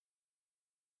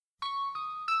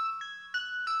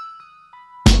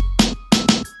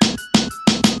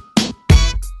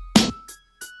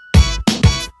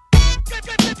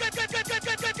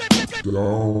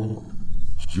Don't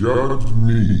judge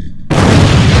me. All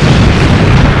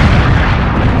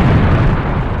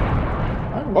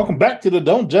right, welcome back to the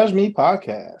Don't Judge Me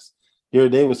podcast. Here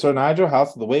today with Sir Nigel,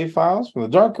 House of the Wave Files, from the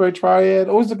Dark Gray Triad,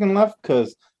 always looking left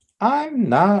because I'm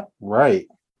not right.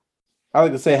 I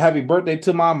like to say happy birthday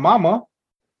to my mama,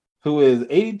 who is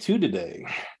 82 today.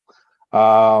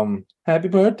 Happy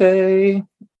birthday,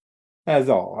 as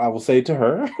all I will say to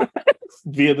her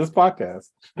via this podcast.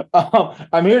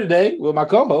 I'm here today with my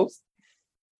co-host.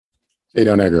 Hey,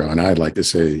 Negro, and I'd like to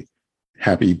say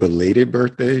happy belated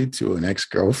birthday to an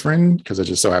ex-girlfriend, because I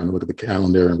just so happened to look at the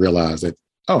calendar and realize that,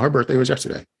 oh, her birthday was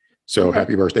yesterday. So Okay.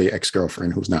 Happy birthday,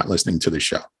 ex-girlfriend who's not listening to the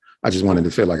show. I just wanted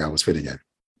to feel like I was fitting in.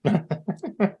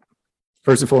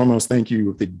 First and foremost, thank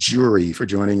you, the jury, for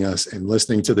joining us and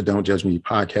listening to the Don't Judge Me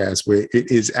podcast, where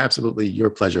it is absolutely your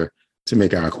pleasure to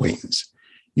make our acquaintance.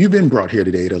 You've been brought here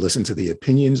today to listen to the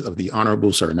opinions of the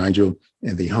Honorable Sir Nigel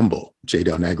and the humble J.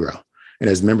 Del Negro. And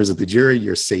as members of the jury,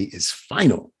 your say is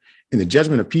final in the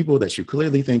judgment of people that you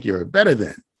clearly think you're better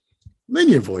than. Lend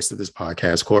your voice to this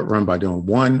podcast courtroom by doing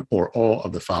one or all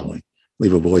of the following.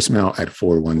 Leave a voicemail at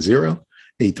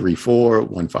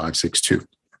 410-834-1562.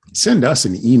 Send us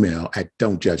an email at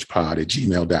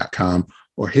don'tjudgepod@gmail.com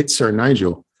or hit Sir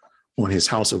Nigel on his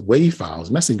House of Wave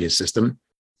Files messenger system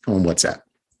on WhatsApp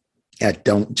at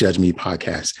Don't Judge Me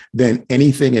Podcast. Then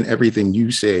anything and everything you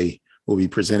say will be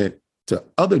presented to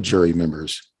other jury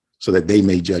members so that they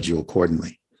may judge you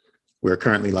accordingly. We're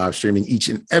currently live streaming each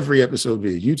and every episode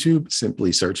via YouTube.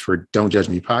 Simply search for Don't Judge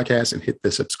Me Podcast and hit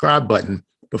the subscribe button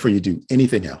before you do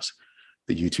anything else.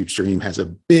 The YouTube stream has a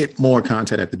bit more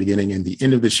content at the beginning and the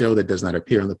end of the show that does not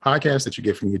appear on the podcast that you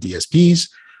get from your DSPs.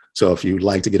 So if you'd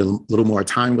like to get a little more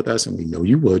time with us, and we know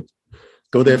you would,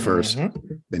 go there first,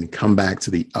 then come back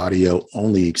to the audio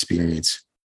only experience.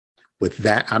 With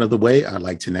that out of the way, I'd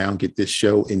like to now get this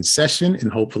show in session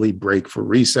and hopefully break for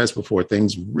recess before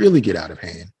things really get out of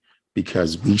hand,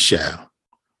 because we shall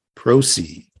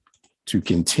proceed to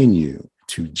continue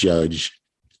to judge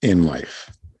in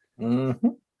life.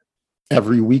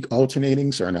 Every week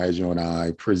alternating, Sir Nigel and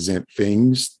I present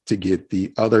things to get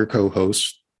the other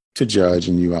co-hosts to judge,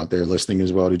 and you out there listening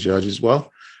as well to judge as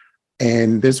well.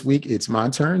 And this week it's my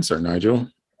turn. Sir Nigel,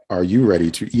 are you ready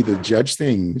to either judge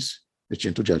things with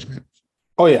gentle judgment?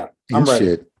 Oh, yeah, I'm ready.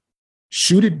 Shit,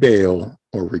 shoot it bail,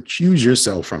 or recuse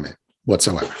yourself from it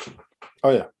whatsoever?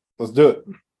 Oh, yeah, let's do it.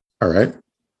 All right.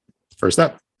 First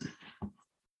up,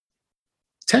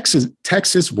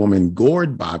 Texas woman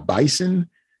gored by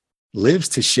bison lives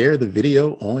to share the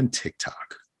video on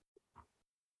TikTok.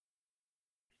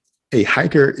 A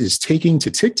hiker is taking to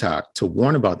TikTok to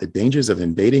warn about the dangers of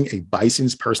invading a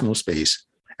bison's personal space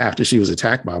after she was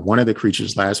attacked by one of the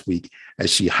creatures last week as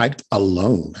she hiked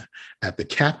alone at the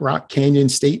Caprock Canyon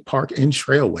State Park and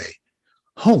Trailway,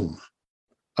 home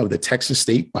of the Texas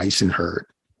State Bison herd.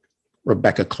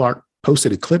 Rebecca Clark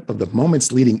posted a clip of the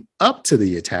moments leading up to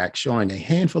the attack, showing a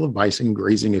handful of bison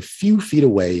grazing a few feet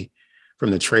away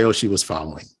from the trail she was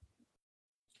following.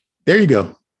 There you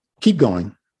go. Keep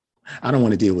going. I don't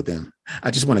want to deal with them.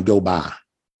 I just want to go by.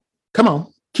 Come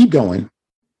on, keep going.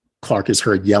 Clark is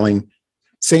heard yelling,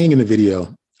 saying in the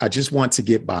video, I just want to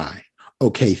get by.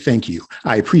 Okay, thank you.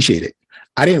 I appreciate it.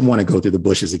 I didn't want to go through the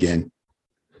bushes again.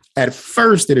 At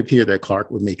first, it appeared that Clark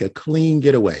would make a clean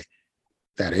getaway.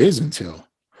 That is until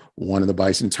one of the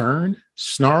bison turned,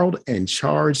 snarled, and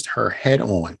charged her head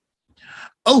on.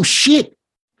 Oh, shit.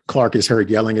 Clark is heard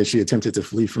yelling as she attempted to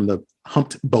flee from the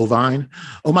humped bovine.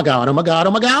 Oh my God, oh my God,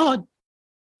 oh my God.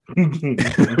 In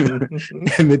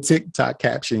the TikTok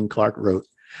caption, Clark wrote,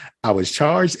 I was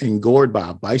charged and gored by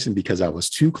a bison because I was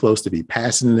too close to be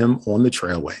passing them on the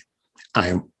trailway. I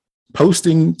am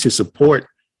posting to support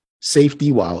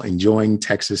safety while enjoying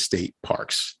Texas state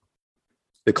parks.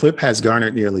 The clip has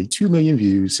garnered nearly 2 million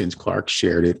views since Clark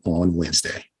shared it on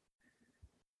Wednesday.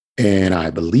 And I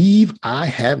believe I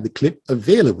have the clip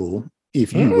available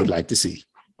if you would like to see.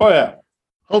 Oh, yeah.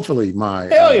 Hopefully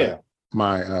my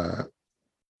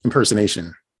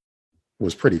impersonation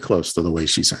was pretty close to the way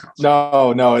she sounds.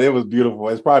 No, it was beautiful.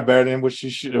 It's probably better than what she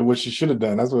should have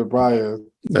done. That's what it probably is.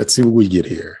 Let's see what we get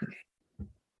here.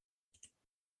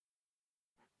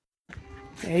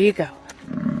 There you go.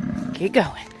 Keep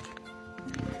going.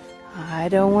 I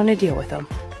don't want to deal with them.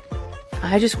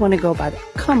 I just want to go by.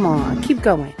 Come on, keep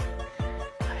going.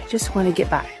 I just want to get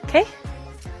by, okay?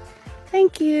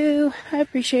 Thank you. I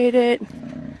appreciate it.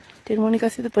 Didn't want to go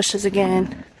through the bushes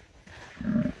again.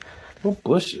 What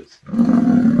bushes?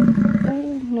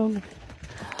 Oh, no.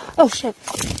 Oh, shit.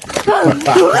 Oh my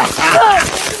God!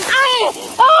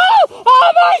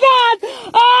 Oh my God!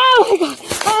 Oh my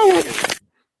God!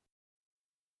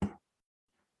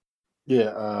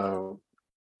 Yeah. So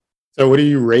what do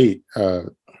you rate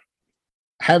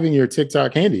having your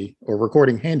TikTok handy or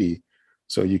recording handy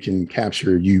so you can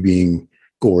capture you being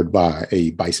gored by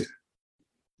a bison?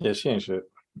 Yeah, she ain't shit.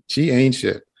 She ain't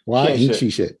shit. Why She ain't ain't shit. she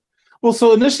shit? Well,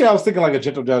 so initially I was thinking like a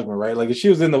gentle judgment, right? Like if she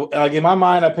was in the like in my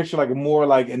mind, I picture like a more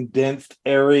like condensed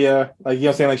area, like you know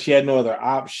what I'm saying, like she had no other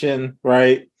option,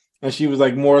 right? And she was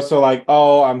like more so like,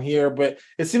 oh, I'm here, but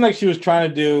it seemed like she was trying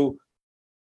to do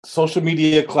social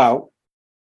media clout.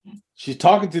 She's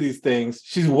talking to these things.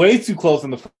 She's way too close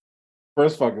in the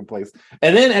first fucking place,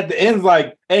 and then at the end's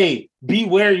like, hey,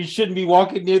 beware, you shouldn't be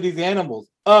walking near these animals.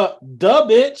 Duh,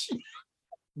 bitch,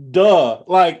 duh,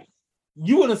 like.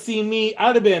 You would have seen me.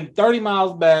 I'd have been 30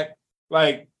 miles back.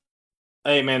 Like,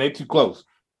 hey man, they too close.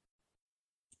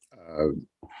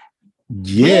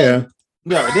 Yeah.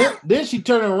 Then she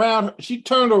turned around. She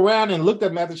turned around and looked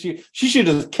at me after she should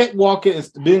have kept walking and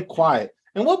been quiet.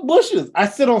 And what bushes? I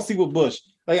still don't see what bush.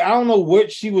 Like I don't know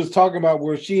what she was talking about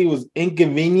where she was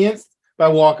inconvenienced by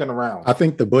walking around. I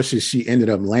think the bushes she ended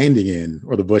up landing in,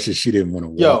 or the bushes she didn't want to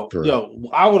walk through.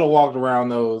 I would have walked around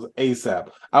those ASAP.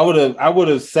 I would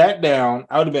have sat down.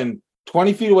 I would have been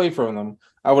 20 feet away from them.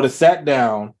 I would have sat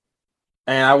down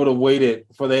and I would have waited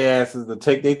for their asses to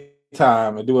take their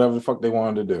time and do whatever the fuck they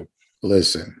wanted to do.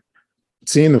 Listen,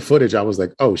 seeing the footage, I was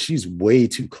like, oh, she's way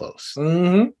too close.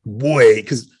 Mm-hmm. Way,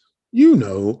 because you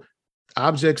know,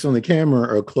 objects on the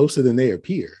camera are closer than they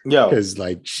appear. Yeah. Because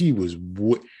like she was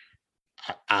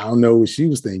I don't know what she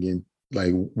was thinking.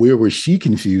 Like, where was she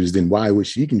confused and why was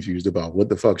she confused about what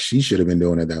the fuck she should have been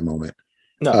doing at that moment?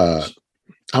 No,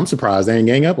 I'm surprised they ain't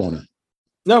gang up on her.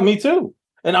 No, me too.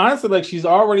 And honestly, like she's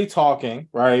already talking,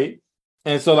 right?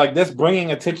 And so like that's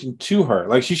bringing attention to her.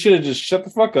 Like she should have just shut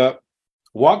the fuck up,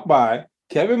 walked by,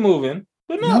 kept it moving.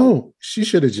 But no, she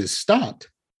should have just stopped.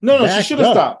 No, she should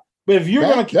have stopped. But if you're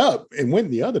gonna keep up and went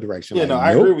in the other direction, yeah, like, no,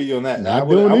 I agree with you on that. I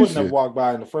wouldn't have walked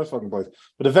by in the first fucking place.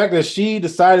 But the fact that she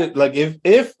decided, like,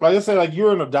 if like I said, like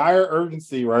you're in a dire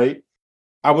urgency, right?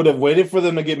 I would have waited for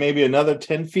them to get maybe another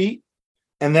 10 feet,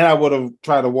 and then I would have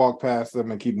tried to walk past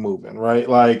them and keep moving, right?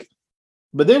 Like,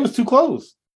 but they was too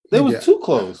close. They was too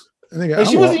close. And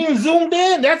she wasn't even zoomed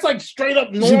in. That's like straight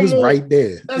up normal. She was right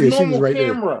there. That's normal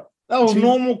camera. There. That was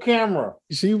normal camera.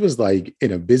 She was like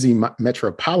in a busy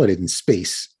metropolitan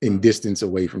space in distance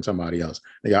away from somebody else.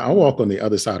 Like, I walk on the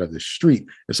other side of the street.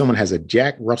 If someone has a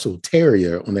Jack Russell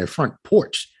Terrier on their front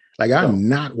porch, like I'm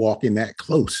not walking that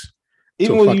close.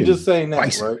 Even when you just saying that,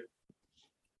 bison. Right?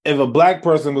 If a black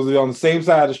person was on the same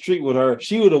side of the street with her,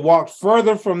 she would have walked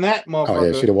further from that motherfucker. Oh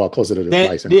yeah, she'd have walked closer to the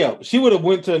bison. Yeah, she would have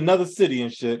went to another city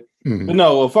and shit. Mm-hmm. But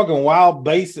no, a fucking wild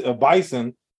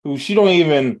bison who she don't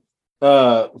even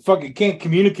fucking can't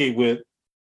communicate with.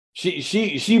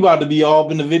 She about to be all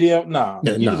up in the video. Nah,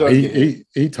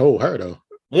 he told her though.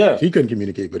 Yeah, he couldn't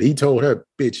communicate, but he told her,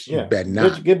 "Bitch, you better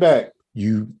not. Bitch, get back.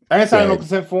 I ain't signing no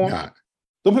consent form. Not.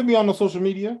 Don't put me on no social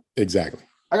media. Exactly.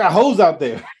 I got hoes out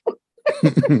there."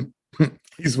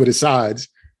 He's with his sides,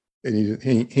 and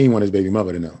he ain't want his baby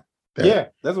mother to know.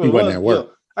 That's what he it wasn't at work.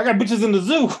 Yeah. I got bitches in the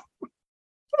zoo.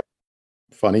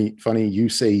 Funny, you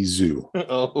say zoo.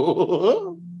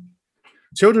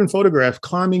 Children photographed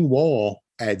climbing wall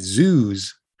at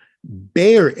zoo's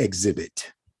bear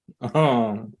exhibit.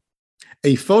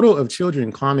 A photo of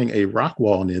children climbing a rock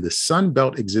wall near the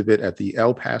Sunbelt exhibit at the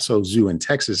El Paso Zoo in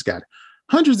Texas got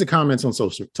hundreds of comments on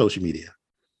social media.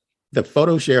 The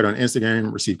photo shared on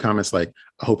Instagram received comments like,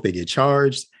 I hope they get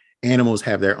charged. Animals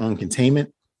have their own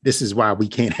containment. This is why we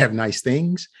can't have nice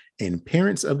things. And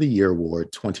Parents of the Year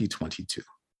Award 2022.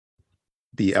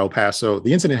 The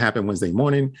incident happened Wednesday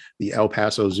morning. The El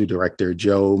Paso Zoo director,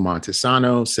 Joe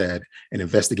Montesano, said an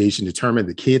investigation determined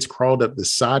the kids crawled up the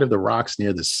side of the rocks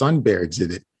near the Sun Bear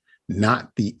exhibit,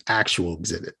 not the actual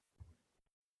exhibit.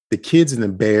 The kids and the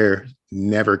bear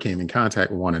never came in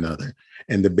contact with one another,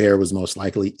 and the bear was most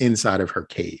likely inside of her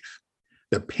cave.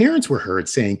 The parents were heard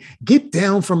saying, "Get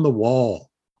down from the wall."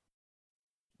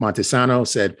 Montesano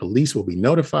said police will be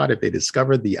notified if they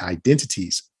discover the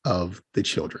identities of the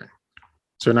children.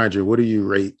 Sir Nigel, what do you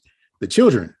rate the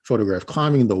children photographed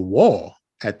climbing the wall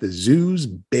at the zoo's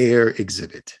bear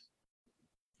exhibit?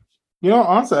 You know,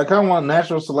 honestly, I kind of want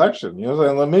natural selection. You know what I'm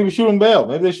saying? Like maybe shoot them bail.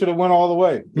 Maybe they should have went all the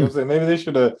way. You know what I'm saying? Maybe they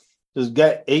should have just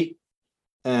got 8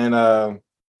 and,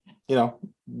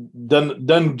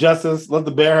 done justice. Let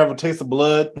the bear have a taste of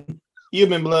blood,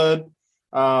 human blood.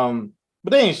 But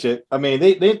they ain't shit. I mean,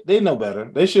 they know better.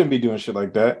 They shouldn't be doing shit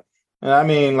like that. And I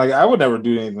mean, like, I would never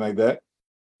do anything like that.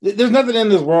 There's nothing in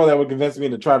this world that would convince me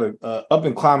to try to up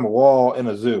and climb a wall in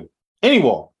a zoo. Any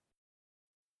wall.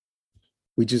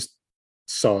 We just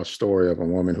saw a story of a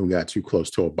woman who got too close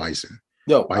to a bison.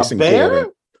 Yo, Bison a bear?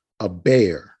 Florida. A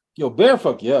bear. Yo, bear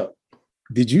fuck you up.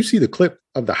 Did you see the clip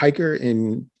of the hiker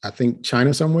in, I think,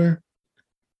 China somewhere?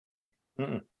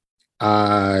 Mm-mm.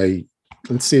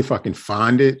 Let's see if I can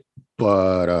find it.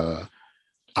 But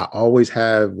I always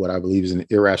have what I believe is an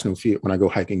irrational fear when I go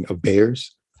hiking of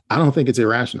bears. I don't think it's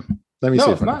irrational. Let me see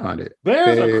if I can find it.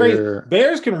 Bears are crazy.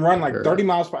 Bears can run like bear. 30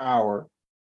 miles per hour,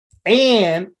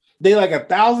 and they like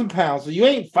 1,000 pounds, so you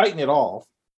ain't fighting it off.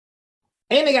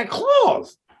 And they got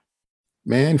claws.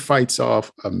 Man fights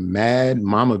off a mad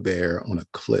mama bear on a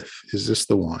cliff. Is this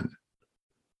the one?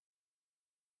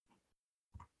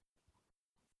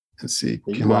 Let's see.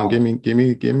 Come on, give me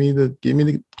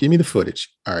the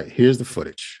footage. All right, here's the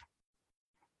footage.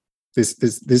 This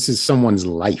is someone's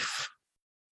life.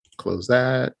 Close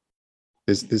that.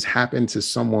 This happened to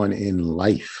someone in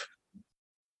life.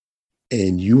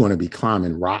 And you want to be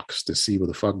climbing rocks to see where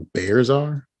the fuck bears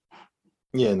are?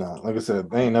 Yeah, no. Like I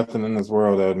said, there ain't nothing in this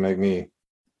world that would make me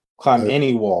climb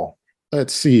any wall.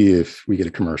 Let's see if we get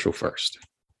a commercial first.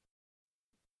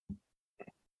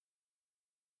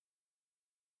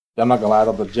 I'm not gonna lie, I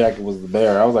thought the jacket was the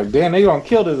bear. I was like, damn, they gonna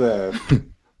kill his ass.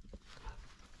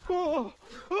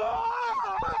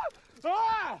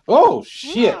 Oh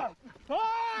shit.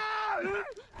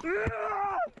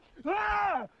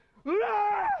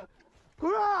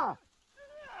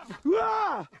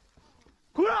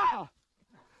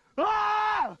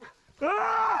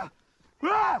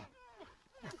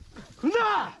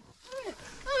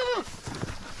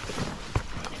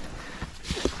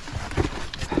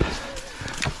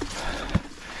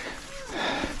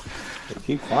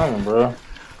 Keep climbing, bro.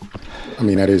 I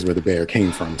mean, that is where the bear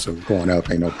came from, so going up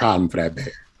ain't no problem for that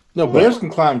bear. No, bears can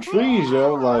climb trees,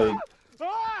 yo. Like,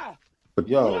 but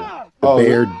yo, the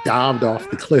bear dived off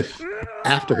the cliff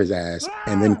after his ass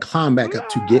and then climbed back up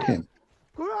to get him.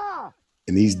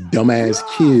 And these dumbass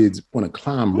kids want to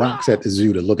climb rocks at the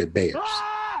zoo to look at bears.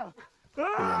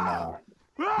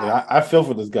 Yeah, I feel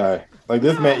for this guy. Like,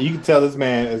 this man, you can tell this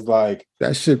man is like,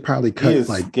 that shit probably cut, he is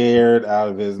like scared out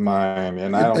of his mind,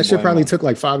 and I don't. That shit probably took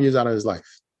like 5 years out of his life.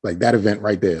 Like that event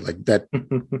right there, like that.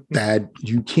 That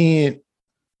you can't.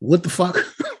 What the fuck?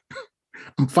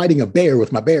 I'm fighting a bear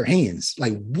with my bare hands.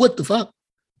 Like, what the fuck?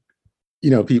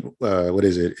 You know, people. What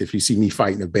is it? If you see me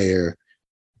fighting a bear,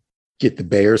 get the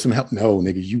bear some help. No,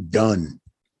 nigga, you done.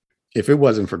 If it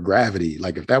wasn't for gravity,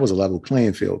 like if that was a level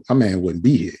playing field, my man wouldn't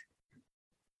be here.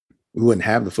 We wouldn't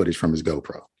have the footage from his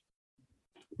GoPro.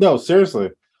 No,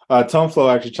 seriously. Tom Flo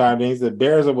actually chimed in. He said,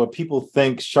 bears are what people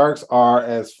think sharks are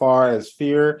as far as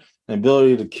fear and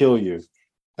ability to kill you.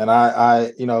 And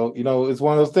I you know, it's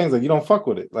one of those things like you don't fuck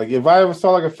with it. Like if I ever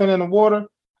saw like a fin in the water,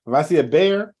 if I see a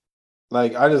bear,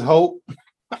 like I just hope,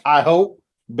 I hope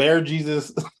bear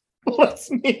Jesus lets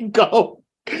me go.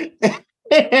 and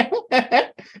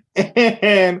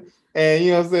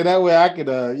you know what I'm saying? That way I could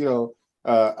I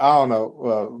don't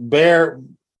know, bear.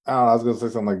 I don't know, I was gonna say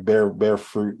something like bear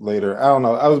fruit later. I don't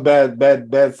know. I was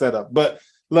bad setup. But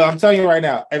look, I'm telling you right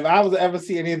now, if I was to ever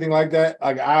see anything like that,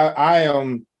 like I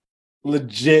am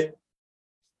legit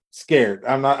scared.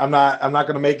 I'm not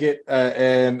gonna make it,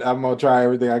 and I'm gonna try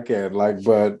everything I can. Like,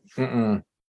 but that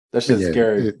shit's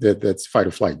scary. That's fight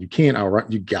or flight. You can't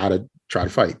outrun. You gotta try to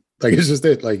fight. Like it's just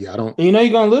it. Like I don't. You know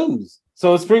you're gonna lose.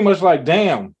 So it's pretty much like,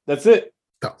 damn, that's it.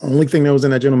 The only thing that was in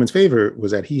that gentleman's favor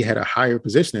was that he had a higher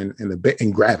position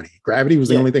in gravity. Gravity was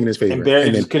the only thing in his favor. And bear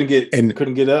just couldn't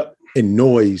get up. And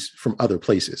noise from other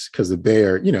places because the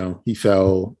bear, he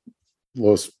fell,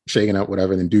 was shaken up,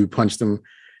 whatever. Then dude punched him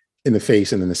in the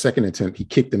face, and then the second attempt he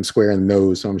kicked him square in the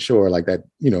nose. So I'm sure like that,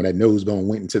 that nose bone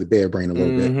went into the bear brain a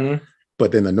little bit.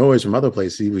 But then the noise from other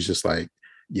places, he was just like,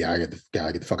 "Yeah, I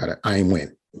gotta get the fuck out of it. I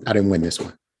didn't win this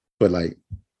one." But like.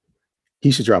 He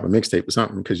should drop a mixtape or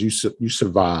something because you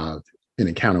survived an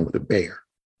encounter with a bear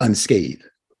unscathed,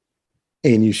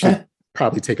 and you should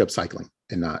probably take up cycling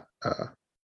and not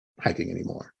hiking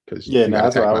anymore. Because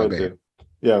that's what I would do.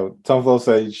 Yeah, Tom Flo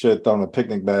said you should have thrown a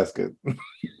picnic basket.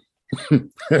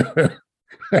 I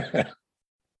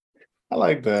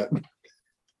like that.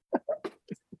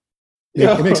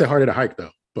 Yeah, it makes it harder to hike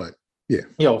though. But yeah.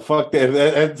 Yo, fuck that.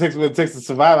 That takes what it takes to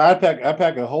survive. I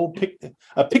pack a whole picnic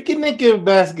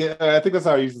basket. I think that's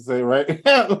how I used to say, right?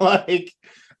 Like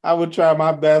I would try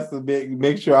my best to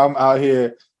make sure I'm out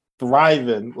here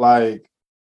thriving. Like,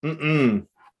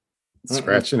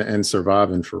 scratching and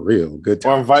surviving for real. Good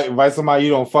times. Or invite somebody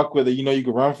you don't fuck with that you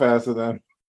can run faster than.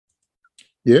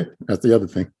 Yeah, that's the other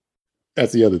thing.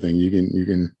 You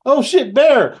can. Oh shit,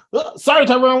 bear! Sorry,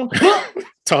 Tyrone.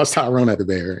 Toss Tyrone at the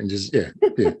bear and just yeah.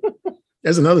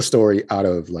 There's another story out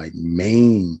of like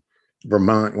Maine,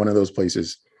 Vermont, one of those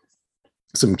places.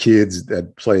 some kids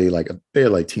that play like they're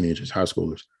like teenagers, high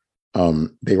schoolers.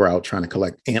 They were out trying to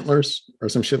collect antlers or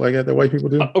some shit like that white people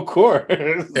do. Of course.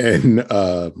 And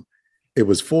it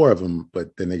was 4 of them,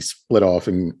 but then they split off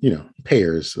in,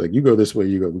 pairs. Like you go this way,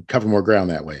 you go cover more ground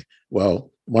that way.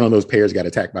 Well, one of those pairs got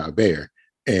attacked by a bear,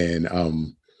 and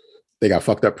they got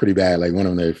fucked up pretty bad. Like one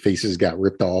of their faces got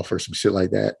ripped off or some shit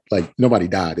like that. Like nobody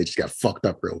died. They just got fucked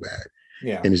up real bad.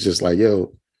 Yeah. And it's just like,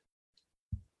 yo,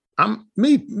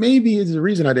 maybe it's the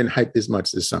reason I didn't hype this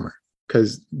much this summer,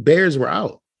 because bears were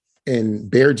out and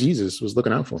Bear Jesus was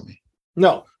looking out for me.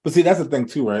 No, but see, that's the thing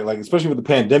too, right? Like, especially with the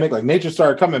pandemic, like nature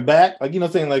started coming back. Like,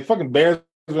 saying like fucking bears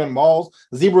in malls,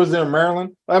 zebras in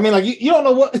Maryland. I mean, like you don't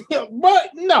know what, but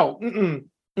no.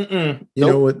 You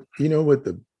know what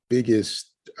the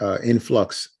biggest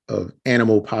influx of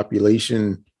animal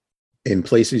population in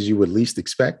places you would least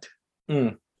expect?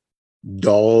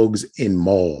 Dogs in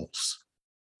malls.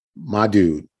 My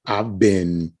dude, I've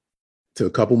been to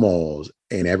a couple malls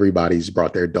and everybody's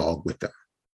brought their dog with them.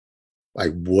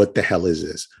 Like, what the hell is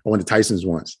this? I went to Tyson's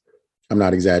once. I'm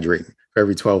not exaggerating. For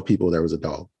every 12 people, there was a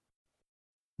dog.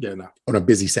 Yeah, no. On a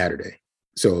busy Saturday.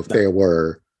 So if there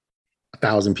were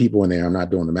 1,000 people in there, I'm not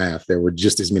doing the math, there were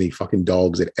just as many fucking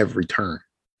dogs at every turn.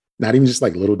 Not even just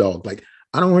like little dogs. Like,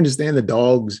 I don't understand the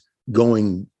dogs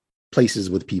going places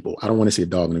with people. I don't want to see a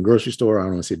dog in a grocery store. I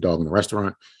don't want to see a dog in a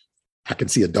restaurant. I can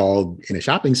see a dog in a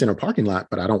shopping center parking lot,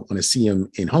 but I don't want to see him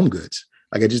in Home Goods.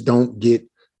 Like, I just don't get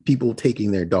people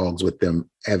taking their dogs with them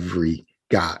every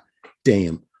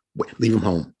goddamn way. Leave them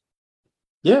home.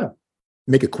 Yeah.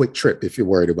 Make a quick trip if you're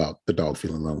worried about the dog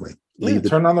feeling lonely.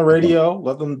 Turn on the radio,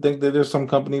 let them think that there's some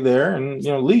company there, and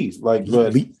leave. Like,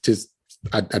 but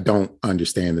I don't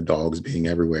understand the dogs being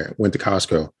everywhere. Went to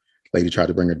Costco. Lady tried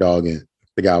to bring her dog in.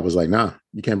 The guy was like, "Nah,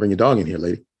 you can't bring your dog in here,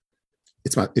 lady.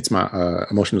 It's my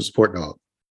emotional support dog."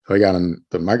 So he got on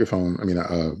the microphone.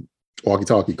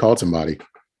 Walkie-talkie, called somebody.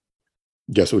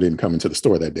 Guess who didn't come into the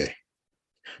store that day?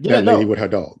 That lady with her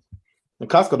dog. And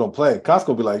Costco don't play.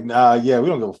 Costco be like, nah, yeah, we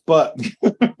don't give a fuck.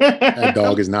 That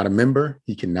dog is not a member.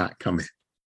 He cannot come in.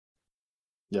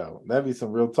 Yo, that'd be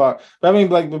some real talk. But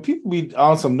but people be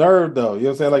on some nerve though. You know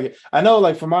what I'm saying? Like, I know,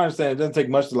 like, from my understanding, it doesn't take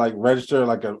much to like register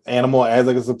like an animal as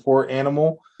like a support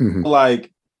animal. Mm-hmm.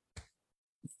 Like,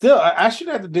 still, I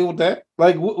shouldn't have to deal with that.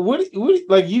 Like, what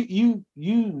like you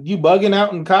bugging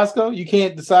out in Costco? You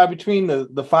can't decide between the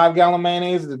 5-gallon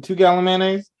mayonnaise and the 2-gallon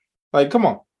mayonnaise? Like, come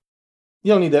on.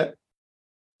 You don't need that.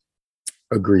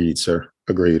 Agreed, sir.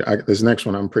 Agreed. This next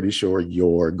one, I'm pretty sure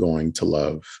you're going to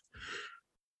love.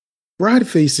 Bride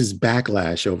faces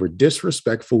backlash over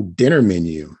disrespectful dinner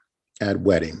menu at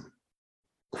wedding.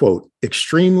 Quote,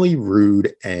 extremely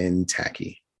rude and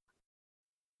tacky.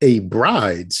 A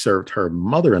bride served her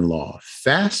mother-in-law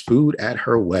fast food at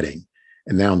her wedding,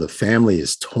 and now the family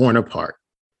is torn apart.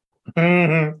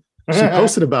 Mm-hmm. She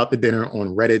posted about the dinner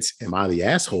on Reddit's Am I the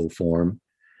Asshole forum.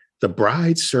 The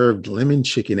bride served lemon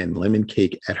chicken and lemon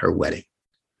cake at her wedding.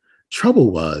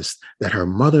 Trouble was that her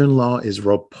mother-in-law is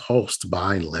repulsed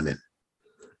by lemon.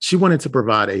 She wanted to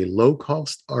provide a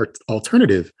low-cost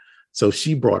alternative, so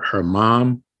she brought her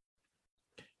mom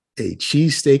a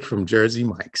cheesesteak from Jersey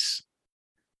Mike's.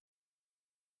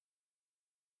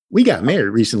 We got married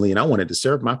recently, and I wanted to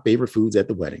serve my favorite foods at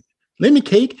the wedding. Lemon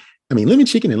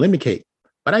chicken and lemon cake.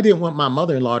 But I didn't want my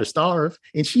mother-in-law to starve,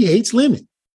 and she hates lemon.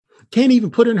 Can't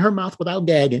even put it in her mouth without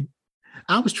gagging.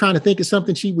 I was trying to think of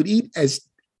something she would eat as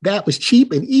that was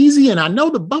cheap and easy, and I know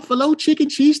the buffalo chicken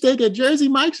cheesesteak at Jersey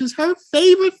Mike's is her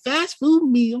favorite fast food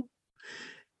meal.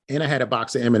 And I had a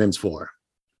box of M&Ms for her.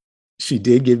 She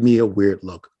did give me a weird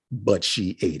look, but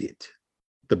she ate it,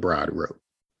 the bride wrote.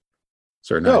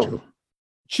 Sir Nigel.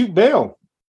 Shoot bail.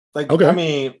 Like, okay. I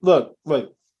mean, look,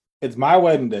 it's my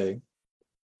wedding day.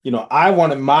 I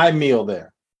wanted my meal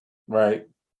there, right?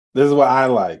 This is what I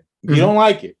like. You don't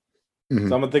like it. Mm-hmm.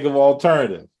 So I'm gonna think of an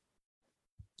alternative.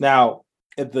 Now,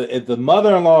 if the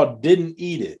mother-in-law didn't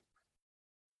eat it,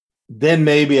 then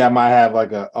maybe I might have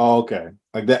like okay.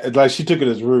 Like that, it's like she took it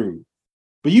as rude.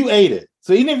 But you ate it.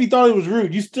 So even if you thought it was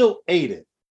rude, you still ate it.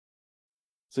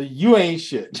 So you ain't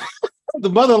shit. The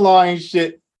mother-in-law ain't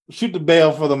shit. Shoot the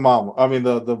bail for the mama. I mean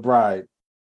the bride.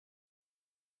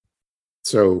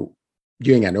 So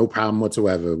you ain't got no problem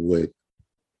whatsoever with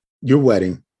your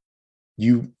wedding.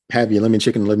 You have your lemon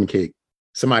chicken, lemon cake.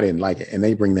 Somebody didn't like it, and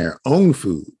they bring their own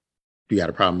food. You got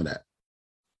a problem with that?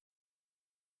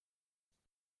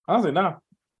 Honestly, no.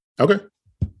 Okay.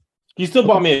 You still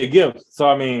bought me a gift, so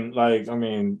I mean,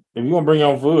 if you want to bring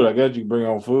your own food, I guess you can bring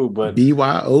your own food. But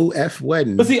BYOF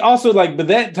wedding. But see, also but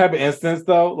that type of instance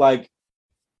though, I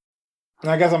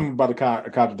guess I'm about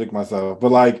to contradict myself,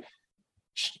 but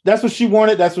That's what she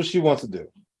wanted. That's what she wants to do.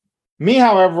 Me,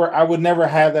 however, I would never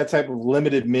have that type of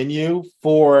limited menu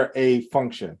for a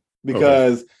function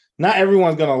because not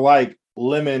everyone's gonna like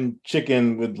lemon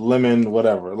chicken with lemon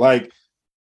whatever. Like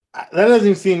that doesn't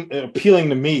even seem appealing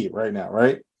to me right now,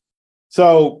 right?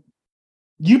 So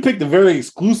you picked a very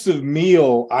exclusive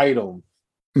meal item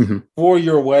for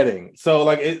your wedding. So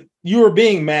like you were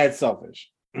being mad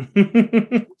selfish.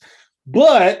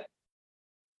 But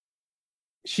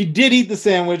she did eat the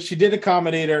sandwich. She did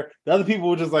accommodate her. The other people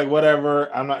were just like,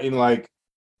 whatever. I'm not even like,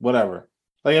 whatever.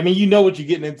 Like, I mean, you know what you're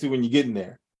getting into when you get in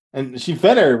there. And she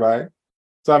fed everybody.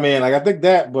 So, I mean, like, I think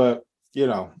that, but, you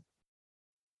know.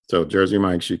 So, Jersey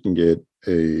Mike's, you can get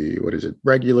a, what is it,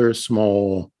 regular,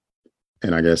 small,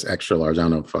 and I guess extra large. I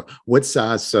don't know. What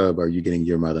size sub are you getting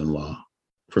your mother-in-law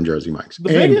from Jersey Mike's? The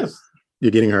biggest.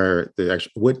 You're getting her the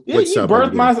extra, what you sub? You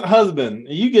birthed my husband.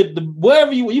 You get the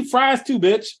whatever you fries too,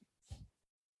 bitch.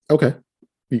 Okay.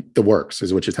 The works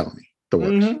is what you're telling me. The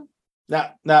works.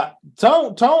 Now,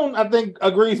 Tone, I think,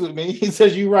 agrees with me. He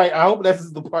says you're right. I hope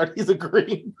that's the part he's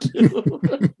agreeing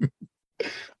to.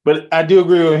 But I do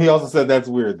agree with him. He also said that's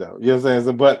weird, though. You know what I'm saying?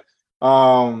 So, but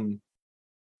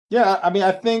yeah, I mean,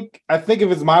 I think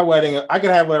if it's my wedding, I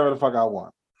can have whatever the fuck I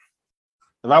want.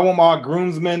 If I want my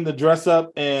groomsmen to dress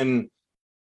up in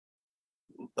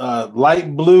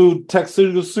light blue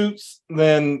tuxedo suits,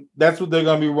 then that's what they're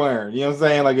gonna be wearing. You know what I'm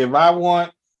saying? Like if I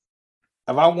want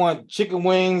chicken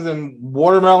wings and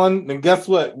watermelon, then guess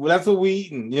what? Well, that's what we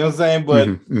eating. You know what I'm saying? But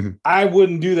I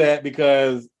wouldn't do that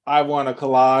because I want a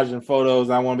collage and photos.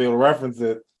 And I want to be able to reference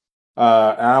it, and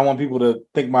I don't want people to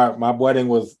think my wedding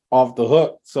was off the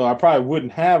hook. So I probably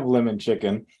wouldn't have lemon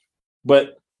chicken.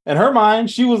 But in her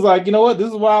mind, she was like, you know what? This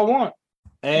is what I want,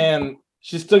 and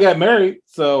she still got married,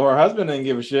 so her husband didn't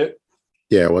give a shit.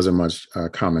 Yeah, it wasn't much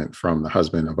comment from the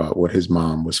husband about what his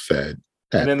mom was fed.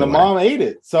 And then the mom ate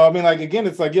it. So, I mean, like, again,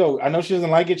 it's like, yo, I know she doesn't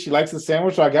like it. She likes the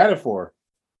sandwich, so I got it for her.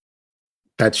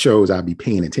 That shows I'll be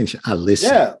paying attention. I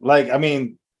listen. Yeah, like, I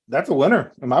mean, that's a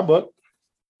winner in my book.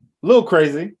 A little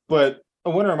crazy, but a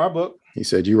winner in my book. He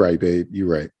said, you're right, babe. You're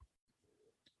right.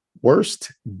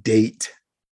 Worst date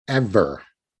ever.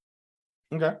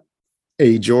 Okay.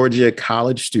 A Georgia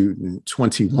college student,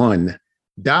 21,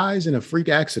 dies in a freak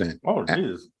accident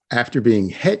after being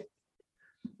hit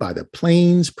by the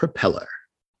plane's propeller.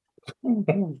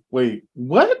 Wait,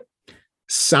 what?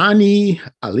 Sani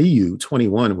Aliyu,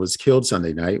 21, was killed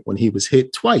Sunday night when he was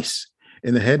hit twice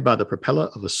in the head by the propeller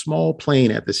of a small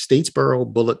plane at the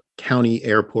Statesboro Bullock County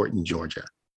Airport in Georgia.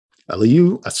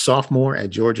 Aliyu, a sophomore at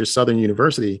Georgia Southern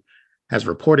University, has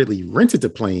reportedly rented the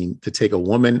plane to take a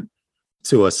woman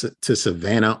to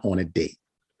Savannah on a date.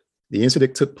 The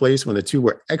incident took place when the two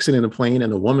were exiting the plane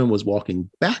and the woman was walking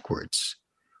backwards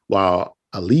while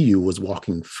Aliyu was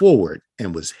walking forward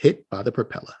and was hit by the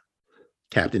propeller.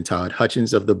 Captain Todd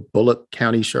Hutchins of the Bullock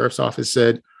County Sheriff's Office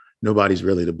said, nobody's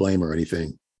really to blame or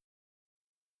anything.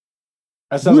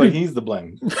 That sounds like he's to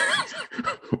blame.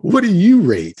 What do you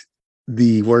rate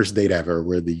the worst date ever,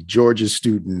 where the Georgia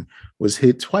student was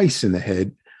hit twice in the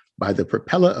head by the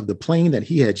propeller of the plane that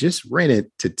he had just rented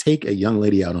to take a young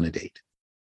lady out on a date?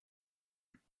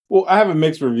 Well, I have a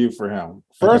mixed review for him.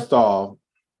 First off,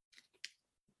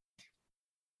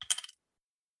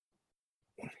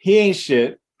 he ain't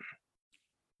shit.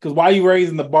 Because why you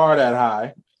raising the bar that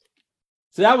high?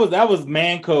 So that was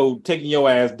man code taking your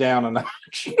ass down a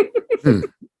notch.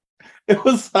 It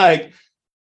was like,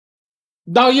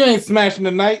 no, you ain't smashing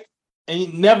tonight,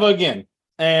 and never again.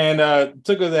 And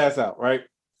took his ass out, right?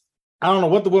 I don't know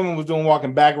what the woman was doing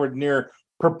walking backward near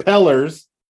propellers.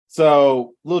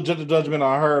 So a little gentle judgment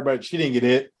on her, but she didn't get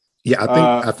hit.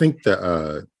 Yeah, I think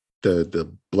the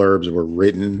blurbs were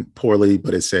written poorly,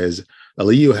 but it says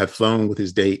Aliyu had flown with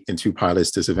his date and two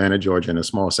pilots to Savannah, Georgia in a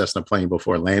small Cessna plane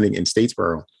before landing in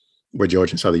Statesboro, where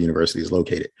Georgia Southern University is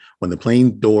located. When the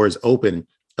plane doors opened,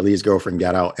 Aliyu's girlfriend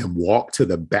got out and walked to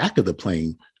the back of the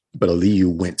plane, but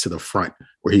Aliyu went to the front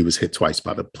where he was hit twice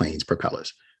by the plane's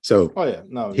propellers. So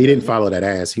he didn't follow that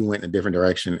ass. He went in a different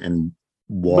direction and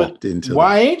walked into.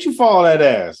 Why ain't you follow that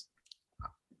ass?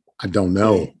 I don't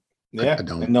know. Yeah, I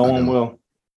don't. No one will.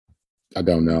 I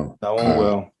don't know. No one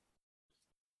will.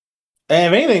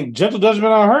 And if anything, gentle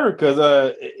judgment on her,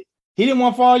 because he didn't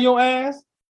want to follow your ass,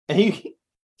 and he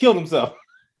killed himself.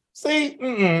 See,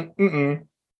 They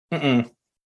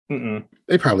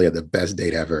probably had the best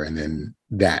date ever, and then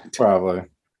that probably.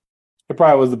 It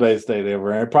probably was the best date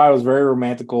ever, and it probably was very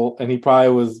romantical, and he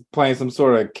probably was playing some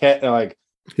sort of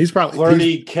he's probably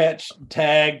flirty catch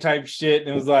tag type shit,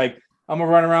 and it was like, I'm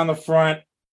gonna run around the front,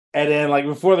 and then like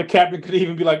before the captain could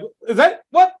even be like, is that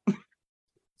what?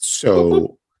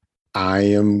 So I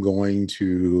am going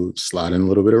to slide in a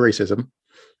little bit of racism.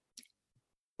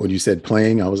 When you said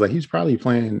playing, I was like, he's probably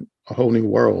playing A Whole New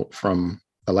World from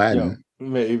Aladdin. Yo,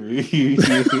 maybe.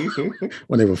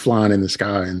 When they were flying in the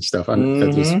sky and stuff.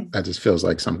 Mhm. That just feels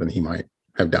like something he might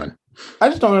have done. I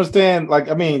just don't understand. Like,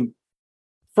 I mean,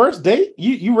 first date,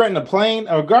 you rent a plane,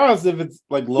 regardless if it's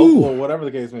like local or whatever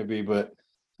the case may be, but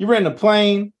you rent a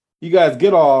plane, you guys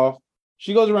get off,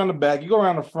 she goes around the back, you go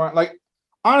around the front. Like,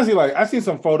 honestly, like I've seen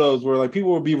some photos where like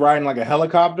people would be riding like a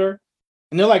helicopter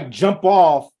and they'll like jump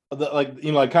off the like,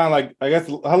 you know, like kind of like I guess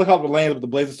the helicopter lands but the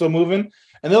blades are still moving,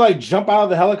 and they'll like jump out of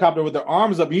the helicopter with their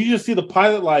arms up. And you just see the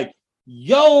pilot like,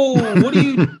 yo, what are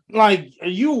you like? Are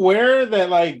you aware that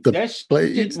like The that shit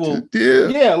blades, will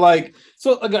yeah. like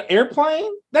so like an airplane?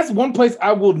 That's one place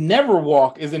I will never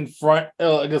walk is in front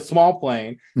like a small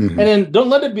plane. Mhm. And then don't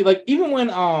let it be like even when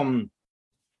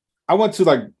I went to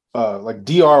like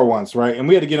DR once, right? And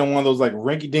we had to get on one of those like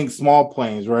rinky-dink small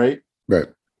planes, right? Right.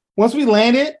 Once we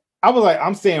landed, I was like,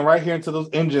 I'm staying right here until those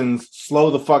engines slow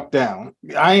the fuck down.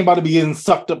 I ain't about to be getting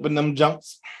sucked up in them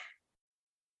junks.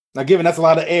 Now, given that's a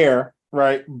lot of air,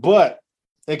 right? But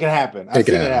it can happen. I've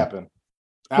seen it happen.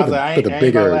 I was like, I ain't about to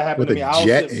let that happen to me. With a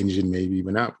jet engine, maybe,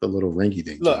 but not with the little rinky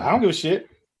dink. Look, I don't give a shit.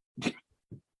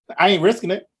 I ain't risking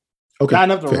it. Okay. Not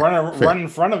enough to run in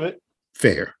front of it.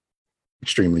 Fair.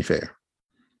 Extremely fair.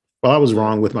 Well, I was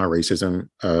wrong with my racism.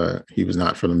 He was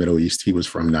not from the Middle East. He was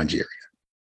from Nigeria.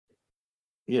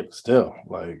 Yeah, but still,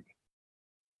 like,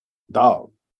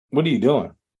 dog, what are you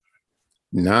doing?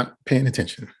 Not paying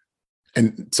attention.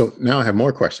 And so now I have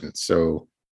more questions. So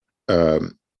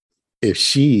if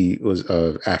she was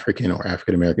of African or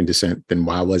African American descent, then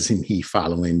why wasn't he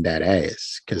following that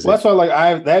ass? Because that's why,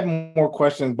 like, that more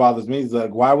questions bothers me. Is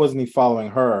like, why wasn't he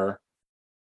following her?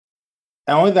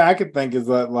 And the only thing I could think is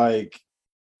that, like,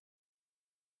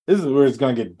 this is where it's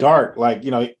gonna get dark. Like,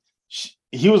 you know,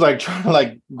 he was like trying to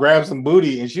like grab some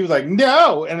booty, and she was like,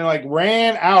 no, and then like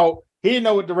ran out. He didn't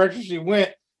know what direction she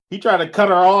went. He tried to cut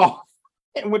her off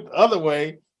and went the other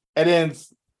way, and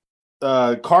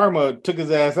then Karma took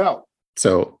his ass out.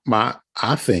 So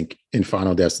I think in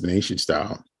Final Destination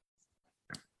style,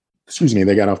 excuse me,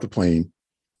 they got off the plane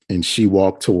and she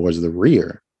walked towards the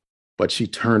rear, but she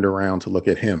turned around to look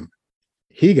at him.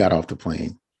 He got off the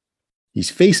plane. He's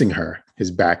facing her.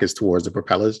 His back is towards the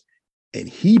propellers, and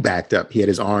he backed up. He had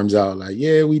his arms out like,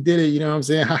 yeah, we did it. You know what I'm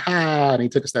saying? Ha ha. And he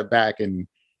took a step back, and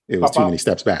it was too many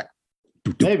steps back.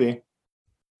 Maybe.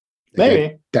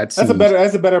 That's a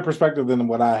better perspective than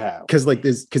what I have.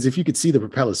 Because if you could see the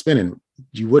propeller spinning,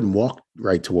 you wouldn't walk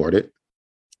right toward it.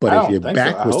 But if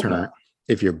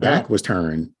your back was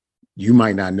turned, you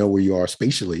might not know where you are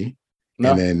spatially.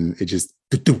 No. And then it just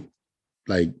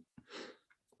like,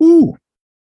 ooh.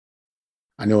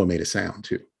 I know it made a sound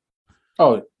too.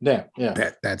 Oh, damn.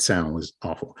 Yeah. That sound was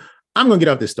awful. I'm going to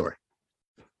get off this story.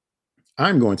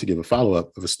 I'm going to give a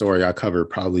follow-up of a story I covered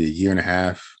probably a year and a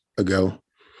half ago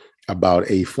about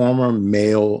a former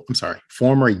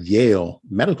Yale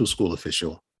medical school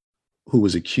official who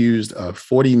was accused of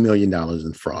 $40 million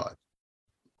in fraud.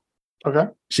 Okay.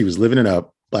 She was living it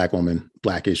up,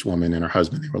 Blackish woman and her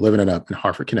husband. They were living it up in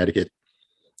Hartford, Connecticut.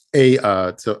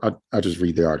 So I'll just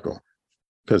read the article,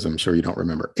 because I'm sure you don't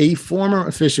remember. A former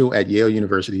official at Yale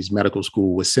University's medical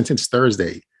school was sentenced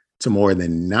Thursday to more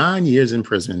than 9 years in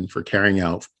prison for carrying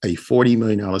out a $40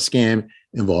 million scam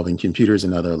involving computers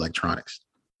and other electronics.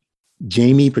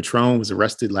 Jamie Petrone was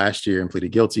arrested last year and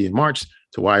pleaded guilty in March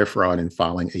to wire fraud and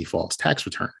filing a false tax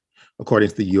return. According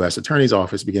to the U.S. Attorney's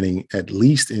Office, beginning at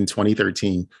least in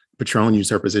 2013, Petrone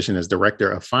used her position as Director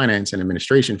of Finance and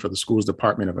Administration for the school's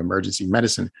Department of Emergency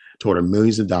Medicine to order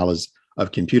millions of dollars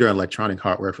of computer and electronic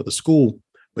hardware for the school,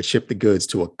 but shipped the goods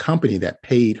to a company that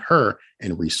paid her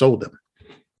and resold them.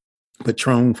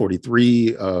 Petrone,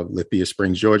 43, of Lithia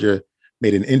Springs, Georgia,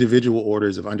 made an individual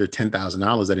orders of under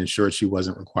 $10,000 that ensured she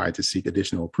wasn't required to seek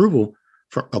additional approval,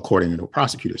 according to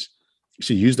prosecutors.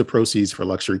 She used the proceeds for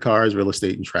luxury cars, real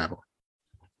estate, and travel.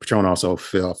 Petrone also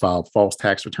filed false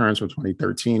tax returns from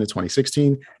 2013 to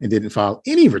 2016 and didn't file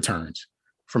any returns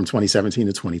from 2017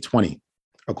 to 2020.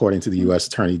 According to the U.S.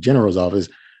 Attorney's Office,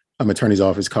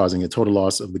 causing a total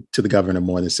loss to the government of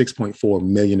more than $6.4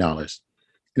 million.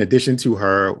 In addition to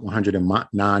her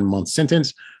 109-month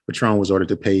sentence, Petrone was ordered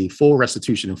to pay full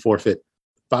restitution and forfeit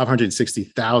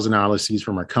 $560,000 seized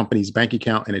from her company's bank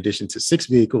account, in addition to 6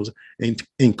 vehicles,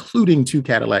 including 2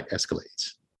 Cadillac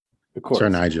Escalades. Of course. Sir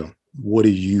Nigel, what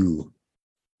do you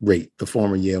rate the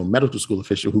former Yale medical school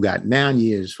official who got 9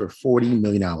 years for $40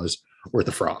 million worth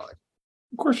of fraud?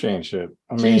 Of course she ain't shit.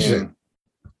 I mean,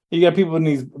 you got people in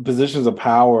these positions of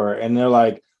power and they're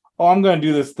like, oh, I'm going to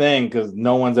do this thing because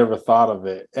no one's ever thought of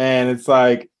it. And it's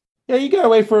like, yeah, you got to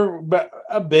wait for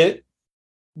a bit,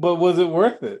 but was it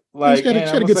worth it? Like, she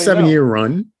had a good 7-year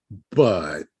run,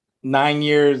 but 9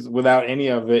 years without any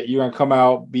of it, you're going to come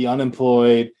out, be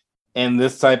unemployed in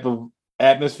this type of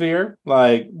atmosphere?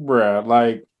 Like, bruh,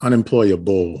 like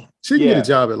unemployable. She can get a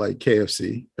job at like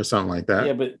KFC or something like that.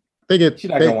 Yeah, but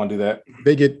she's not going to want to do that.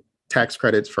 They get tax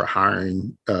credits for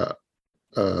hiring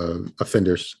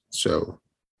offenders. So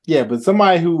yeah, but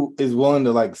somebody who is willing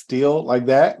to like steal like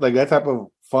that type of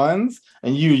funds,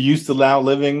 and you used to now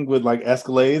living with like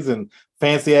Escalades and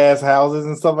fancy ass houses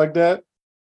and stuff like that.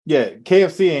 Yeah,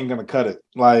 KFC ain't gonna cut it.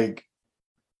 Like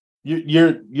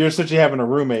you're essentially having a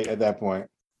roommate at that point.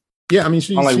 Yeah, I mean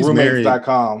she's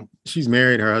roommates.com. married. She's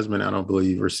married. Her husband, I don't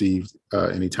believe, received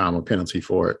any time or penalty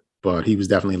for it, but he was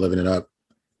definitely living it up,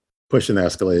 pushing the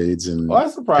Escalades and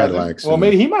that's surprising. Cadillacs. Well,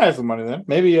 maybe he might have some money then.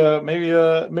 Maybe. I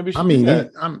mean,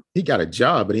 he got a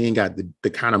job, but he ain't got the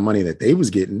kind of money that they was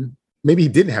getting. Maybe he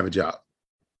didn't have a job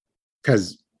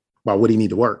because why would he need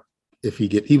to work if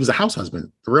he was a house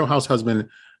husband, the real house husband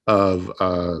of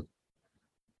the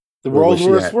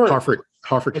Rolls-Royce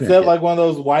Hartford. Is that like one of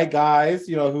those white guys,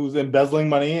 who's embezzling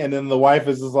money, and then the wife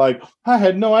is just like, I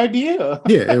had no idea.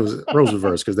 Yeah, it was roles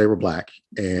reversed because they were black,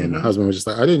 and the husband was just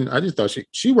like, I just thought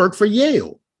she worked for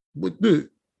Yale. That's a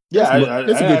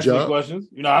good job. Questions,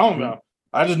 I don't know.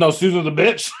 I just know Susan's a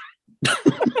bitch.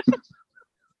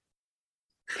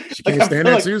 She can't stand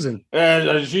that Susan.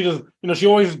 And she just, she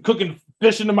always cooking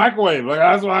fish in the microwave. Like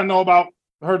that's what I know about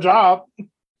her job.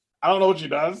 I don't know what she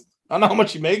does. I don't know how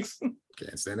much she makes.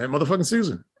 Can't stand that motherfucking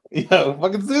Susan. Yeah,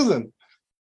 fucking Susan.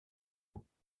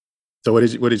 So what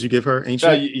did you give her? Ain't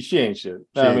shit? She ain't shit.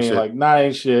 Ain't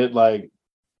shit. Like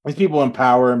these people in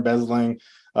power, embezzling,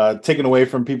 taking away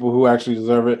from people who actually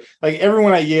deserve it. Like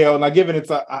everyone at Yale, and I given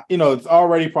it's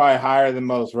already probably higher than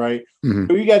most, right? Mm-hmm.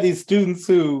 But you got these students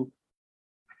who,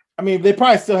 I mean, they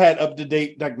probably still had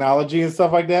up-to-date technology and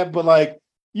stuff like that, but like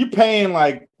you're paying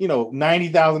like,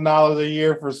 $90,000 a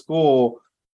year for school,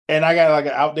 and I got like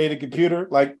an outdated computer.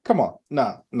 Like, come on.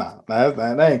 Nah,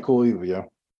 that ain't cool either,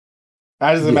 yo.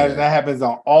 I just imagine that happens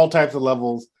on all types of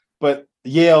levels, but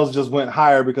Yale's just went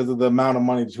higher because of the amount of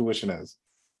money the tuition is.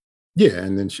 Yeah,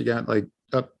 and then she got like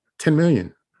up 10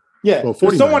 million. Yeah, well,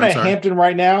 there's someone at Hampton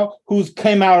right now who's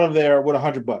came out of there with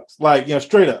 $100, like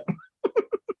straight up.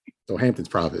 So Hampton's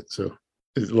private, so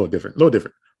it's a little different.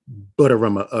 But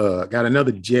got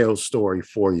another jail story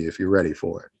for you if you're ready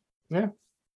for it. Yeah.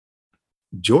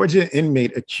 Georgia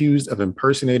inmate accused of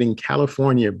impersonating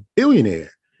California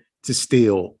billionaire to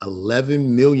steal $11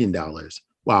 million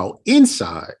while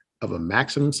inside of a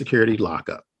maximum security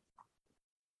lockup.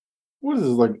 What is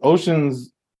this, like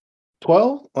Ocean's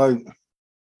 12? Like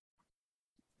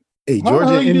a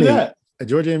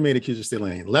Georgia inmate accused of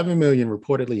stealing $11 million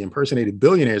reportedly impersonated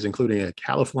billionaires, including a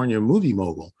California movie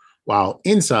mogul, while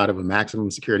inside of a maximum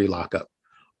security lockup.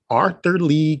 Arthur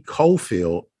Lee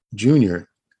Cofield Jr.,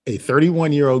 a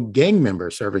 31-year-old gang member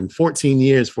serving 14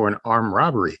 years for an armed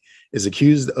robbery, is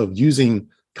accused of using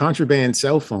contraband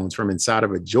cell phones from inside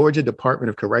of a Georgia Department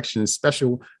of Corrections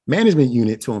special management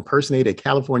unit to impersonate a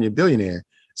California billionaire,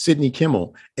 Sidney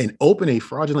Kimmel, and open a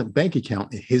fraudulent bank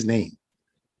account in his name.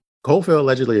 Cofield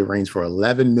allegedly arranged for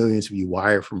 $11 million to be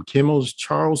wired from Kimmel's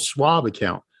Charles Schwab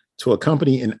account to a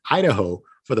company in Idaho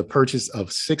for the purchase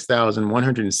of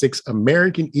 6,106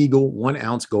 American Eagle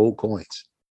 1-ounce gold coins.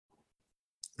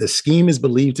 The scheme is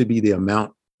believed to be the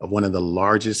amount of one of the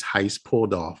largest heists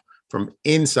pulled off from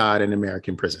inside an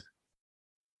American prison.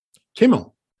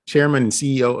 Kimmel, chairman and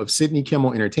CEO of Sidney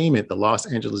Kimmel Entertainment, the Los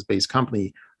Angeles-based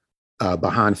company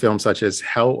behind films such as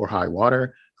Hell or High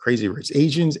Water, Crazy Rich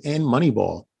Asians, and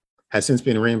Moneyball, has since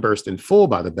been reimbursed in full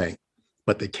by the bank.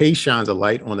 But the case shines a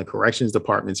light on the corrections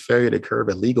department's failure to curb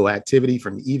illegal activity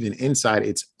from even inside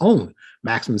its own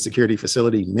maximum security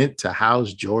facility meant to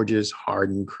house Georgia's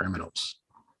hardened criminals.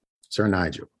 Sir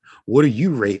Nigel, what do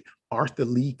you rate Arthur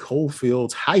Lee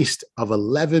Cofield's heist of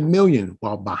 $11 million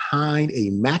while behind a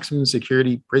maximum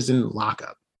security prison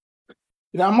lockup?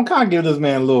 I'm gonna kind of give this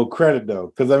man a little credit though,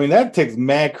 because I mean that takes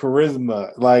mad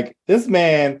charisma. Like this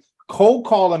man cold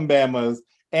calling Bamas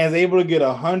and is able to get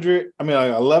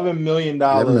 $11 million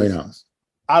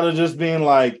out of just being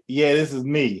like, yeah, this is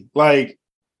me. Like,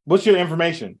 what's your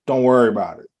information? Don't worry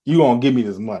about it. You gonna give me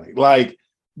this money? Like,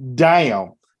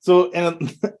 damn. So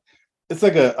and it's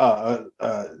like a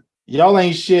y'all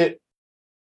ain't shit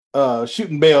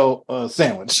shooting bail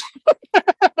sandwich.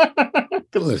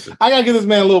 Listen, I gotta give this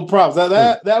man a little props.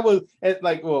 That was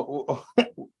like, well,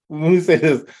 when we say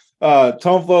this,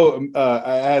 Tone Flow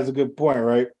has a good point,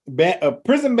 right?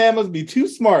 Prison Bamas be too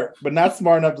smart, but not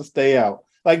smart enough to stay out.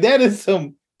 Like that is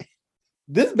some.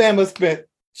 This man must spent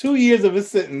 2 years of his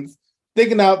sentence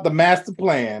thinking out the master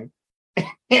plan,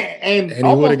 and he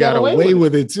would have got away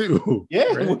with it too.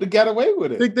 Yeah, right? would have got away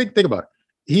with it. Think about it.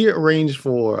 He arranged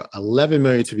for $11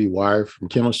 million to be wired from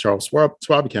Kimmel's Charles Schwab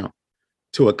account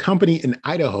to a company in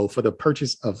Idaho for the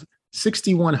purchase of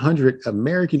 6,100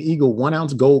 American Eagle 1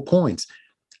 ounce gold coins.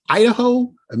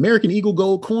 Idaho American Eagle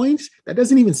gold coins? That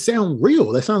doesn't even sound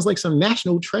real. That sounds like some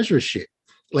national treasure shit.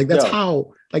 Like that's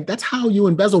how you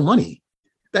embezzle money.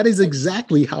 That is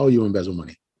exactly how you embezzle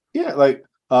money. Yeah, like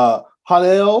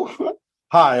Hallel.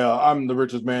 Hi, I'm the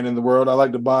richest man in the world. I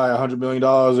like to buy $100 million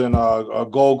in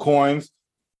gold coins.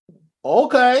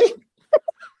 Okay.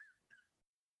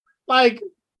 Like, is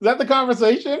that the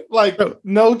conversation? Like,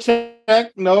 no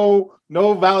check, no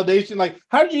validation. Like,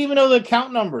 how did you even know the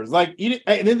account numbers? Like,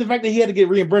 and then the fact that he had to get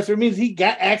reimbursed, it means he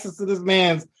got access to this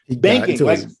man's banking.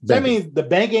 Like, that means the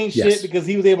bank ain't shit because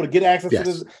he was able to get access to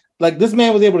this. Like, this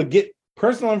man was able to get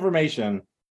personal information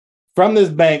from this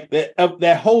bank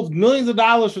that holds millions of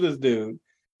dollars for this dude.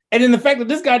 And then the fact that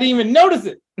this guy didn't even notice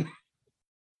it.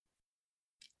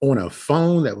 On a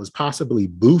phone that was possibly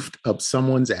boofed up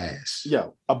someone's ass.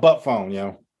 Yo, a butt phone,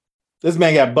 yo. This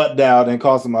man got butt dialed and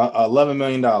cost him $11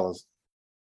 million.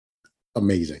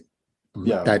 Amazing.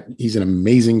 Yeah. That he's an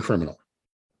amazing criminal.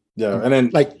 Yeah. And then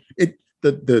like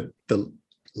the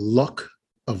luck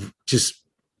of just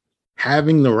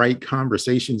having the right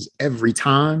conversations every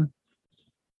time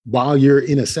while you're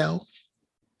in a cell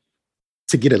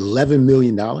to get $11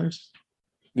 million.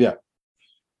 Yeah.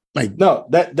 Like no,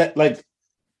 that like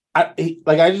I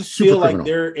just feel like criminal.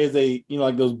 there is a,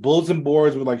 like those bulletin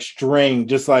boards with like string,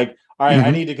 just like, all right,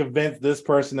 I need to convince this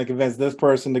person to convince this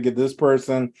person to get this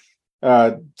person.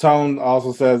 Tone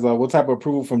also says, what type of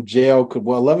approval from jail could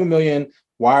 11 million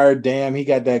wired? Damn, he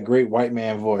got that great white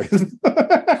man voice.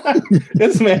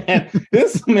 This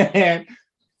man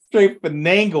straight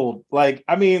finangled. Like,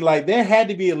 I mean, like there had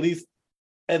to be at least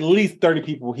 30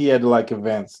 people he had to like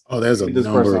convince. Oh, there's a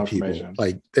number of people.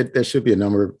 Like there should be a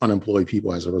number of unemployed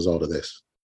people as a result of this.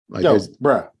 Like,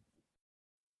 bruh.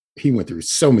 He went through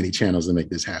so many channels to make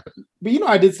this happen. But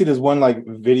I did see this one like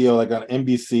video like on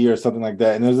NBC or something like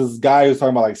that, and there's this guy who's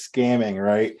talking about like scamming,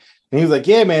 right? And he was like,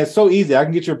 "Yeah, man, it's so easy. I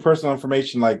can get your personal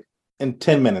information like in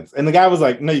 10 minutes." And the guy was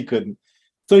like, "No, you couldn't."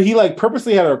 So he like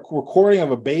purposely had a recording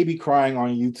of a baby crying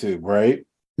on YouTube, right?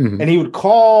 Mm-hmm. And he would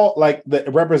call like the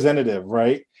representative,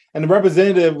 right? And the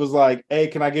representative was like, "Hey,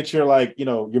 can I get your like,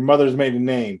 your mother's maiden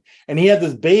name?" And he had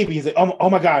this baby. He's like, "Oh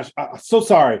my gosh, I'm so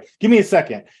sorry. Give me a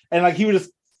second." And like he would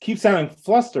just keep sounding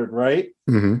flustered, right?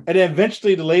 Mm-hmm. And then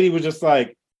eventually the lady was just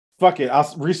like, "Fuck it,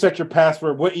 I'll reset your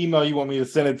password. What email you want me to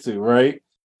send it to?" Right?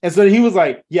 And so he was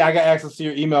like, "Yeah, I got access to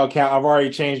your email account. I've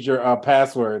already changed your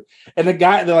password." And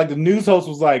the news host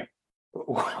was like,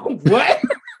 "What?"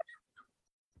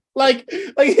 like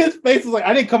his face was like,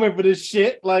 "I didn't come here for this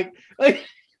shit." Like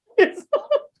it's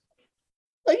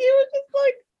like he was just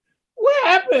like, "What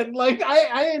happened?" Like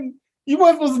I didn't. You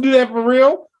weren't supposed to do that for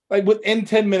real. Like within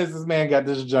 10 minutes, this man got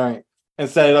this giant and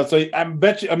set it up. So I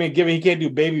bet you. I mean, given he can't do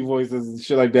baby voices and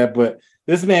shit like that, but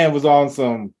this man was on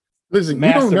some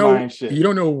mastermind shit. You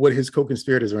don't know what his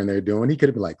co-conspirators are in there doing. He could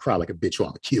have been like, "Cry like a bitch, or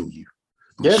I'm gonna kill you.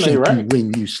 You're right.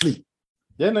 When you sleep."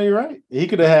 Yeah, no, you're right. He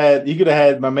could have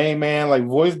had my main man like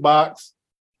voice box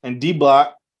and D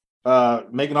Block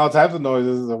making all types of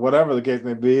noises or whatever the case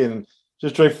may be, and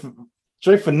just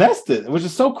straight finessed it, which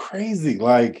is so crazy.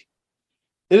 Like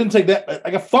it didn't take that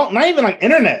like a phone, not even like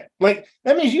internet. Like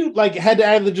that means you like had to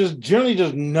either just generally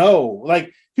just know.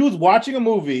 Like he was watching a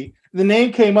movie, the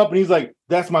name came up, and he's like,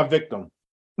 "That's my victim."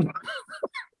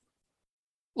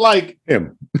 Like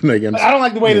him. I don't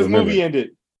like the way this movie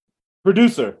ended.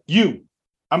 Producer,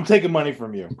 I'm taking money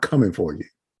from you. I'm coming for you.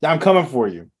 I'm coming for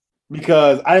you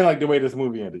because I didn't like the way this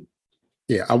movie ended.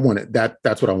 Yeah, I want it.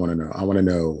 That's what I want to know. I want to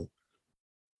know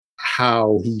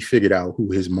how he figured out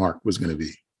who his mark was going to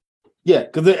be. Yeah,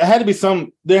 because there had to be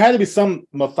some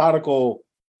methodical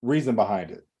reason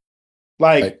behind it.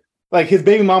 Like his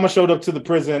baby mama showed up to the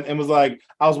prison and was like,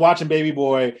 "I was watching Baby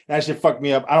Boy, and that shit fucked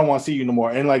me up. I don't want to see you no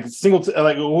more." And like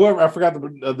like whoever, I forgot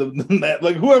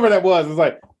like whoever that was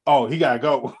like, "Oh, he gotta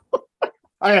go."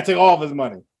 I gotta take all of his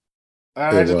money.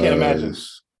 I just can't imagine.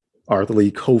 Arthur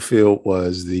Lee Cofield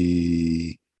was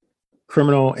the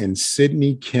criminal, and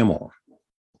Sidney Kimmel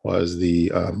was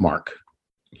the mark.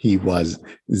 He was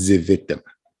the victim.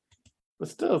 But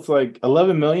still, it's like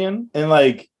 11 million, and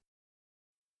like,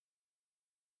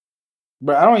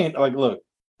 but I don't even like. Look,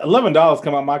 $11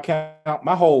 come out my account,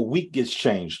 my whole week gets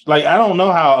changed. Like I don't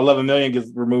know how 11 million gets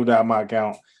removed out of my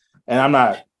account, and I'm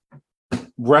not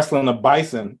wrestling a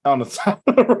bison on the side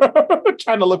of the road,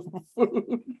 trying to look for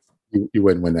food. You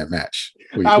wouldn't win that match.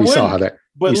 We I saw wouldn't, how that.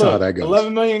 But we saw how look, that goes.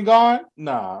 11 million gone?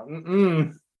 Nah.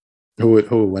 Mm-mm. Who would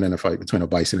win in a fight between a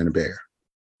bison and a bear?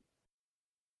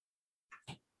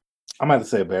 I might have to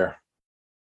say a bear.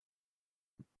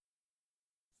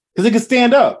 Because it can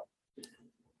stand up.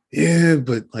 Yeah,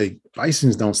 but like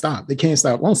bisons don't stop. They can't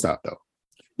stop, won't stop though.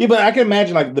 Yeah, but I can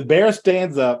imagine like the bear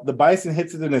stands up, the bison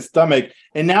hits it in his stomach,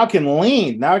 and now it can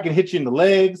lean. Now it can hit you in the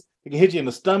legs, it can hit you in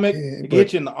the stomach, it can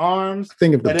hit you in the arms. I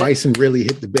think if the bison really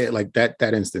hit the bear, like that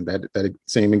instant, that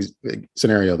same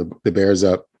scenario, the bear's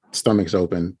up, stomach's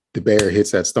open, the bear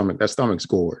hits that stomach's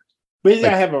gored. But he's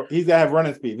gotta have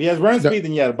running speed. If he has running speed,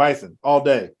 then you have a bison all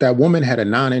day. That woman had a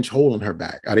 9-inch hole in her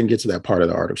back. I didn't get to that part of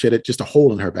the article. She had just a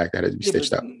hole in her back that had to be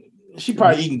stitched up. She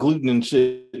probably eating gluten and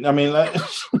shit. I mean, like,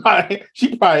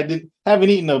 she probably haven't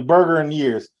eaten a burger in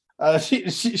years.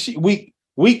 She weak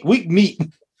meat.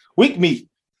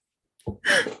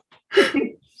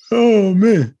 Oh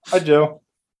man. Hi, Joe.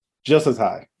 Just as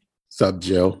high. What's up,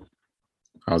 Jill?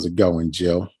 How's it going,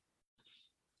 Jill?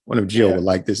 Wonder if Jill would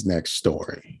like this next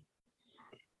story.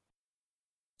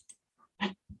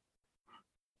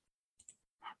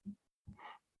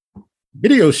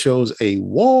 Video shows a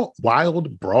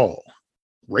wild brawl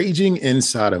raging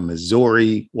inside a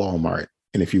Missouri Walmart.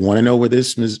 And if you want to know where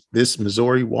this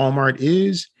Missouri Walmart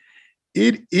is,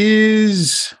 it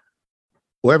is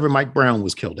wherever Mike Brown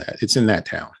was killed at. It's in that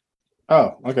town.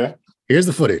 Oh, okay. Here's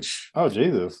the footage. Oh,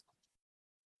 Jesus.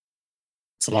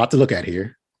 It's a lot to look at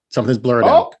here. Something's blurred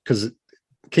out because it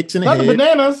kicks in the head. The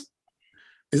bananas.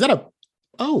 Is that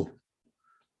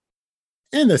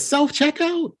in the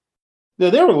self-checkout?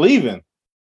 Yeah, they were leaving.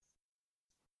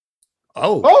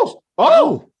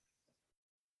 Oh.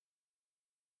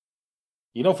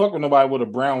 You don't fuck with nobody with a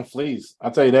brown fleece.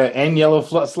 I'll tell you that. And yellow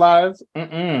slides.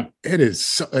 Mm-mm. It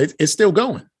is. It's still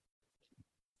going.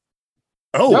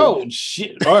 Oh. Yo,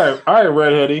 shit. All right,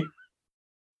 Red Hoodie.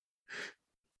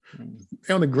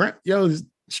 On the ground. Yo,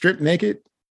 stripped naked.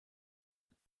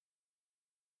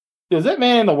 Is that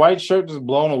man in the white shirt just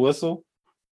blowing a whistle?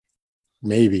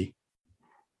 Maybe.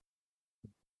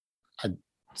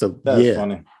 That's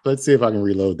funny. Let's see if I can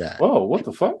reload that. Whoa, what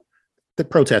the fuck? The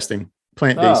protesting,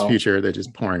 plant-based future. They're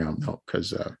just pouring out milk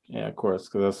because. Yeah, of course,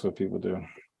 because that's what people do.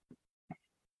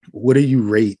 What do you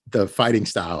rate the fighting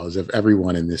styles of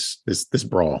everyone in this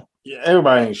brawl? Yeah,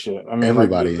 everybody ain't shit. I mean,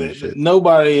 everybody ain't shit.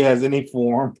 Nobody has any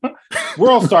form.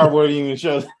 World Star wouldn't even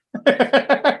show.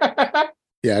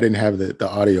 Yeah, I didn't have the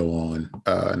audio on,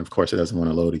 and of course, it doesn't want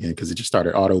to load again because it just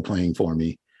started auto playing for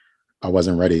me. I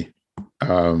wasn't ready.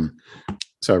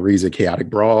 So it reads: a chaotic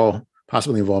brawl,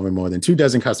 possibly involving more than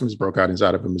 24 customers, broke out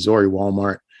inside of a Missouri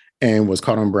Walmart and was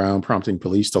caught on Brown, prompting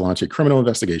police to launch a criminal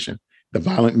investigation. The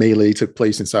violent melee took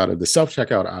place inside of the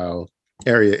self-checkout aisle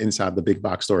area inside the big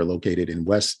box store located in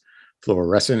West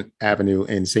Florissant Avenue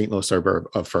in St. Louis suburb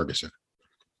of Ferguson.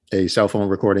 A cell phone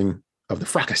recording of the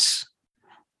fracas,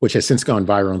 which has since gone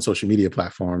viral on social media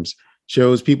platforms,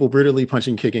 shows people brutally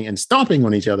punching, kicking, and stomping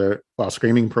on each other while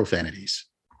screaming profanities.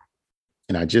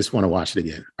 And I just want to watch it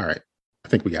again. All right. I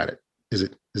think we got it. Is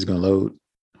it going to load?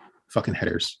 Fucking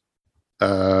headers. We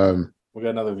got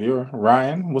another viewer.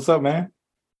 Ryan, what's up, man?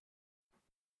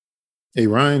 Hey,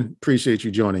 Ryan, appreciate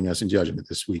you joining us in judgment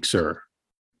this week, sir.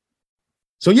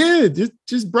 So yeah,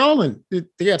 just brawling. They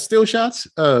got still shots.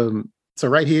 So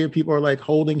right here, people are like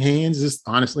holding hands. This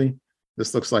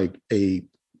looks like a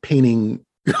painting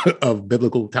of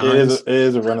biblical times. It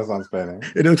is a Renaissance painting.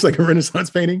 It looks like a Renaissance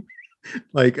painting.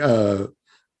 Like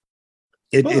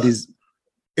it is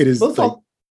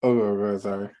like,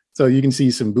 sorry. So you can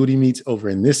see some booty meats over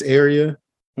in this area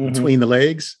between the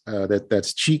legs.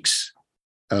 That's cheeks.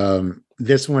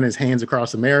 This one is hands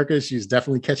across America. She's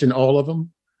definitely catching all of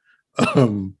them.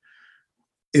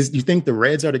 You think the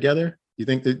reds are together? You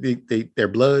think that they're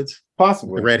bloods?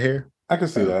 Possibly. The red hair? I can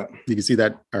see that. You can see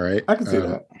that? All right. I can see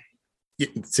that.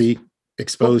 See,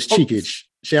 exposed cheekage.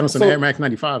 She had on some Air Max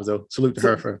 95s, though. Salute to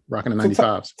her for rocking the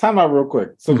 95s. Time out real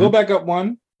quick. So go back up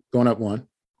one. Going up one.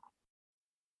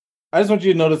 I just want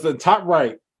you to notice the top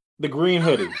right, the green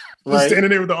hoodie. Right? Standing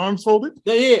there with the arms folded?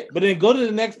 Yeah, but then go to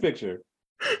the next picture.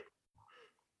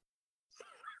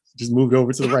 Just moved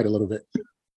over to the right a little bit.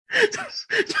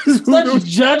 Such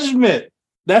judgment.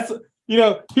 That's,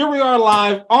 here we are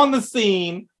live on the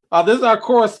scene. This is our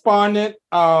correspondent,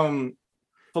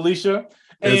 Felicia.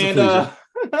 And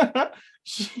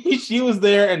she was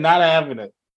there and not having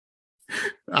it.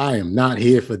 I am not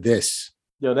here for this.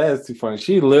 Yo, that is too funny.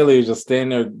 She literally is just standing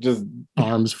there, just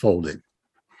arms folded.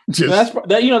 That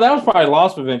was probably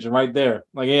loss prevention right there.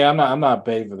 Like, yeah, I'm not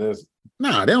paid for this.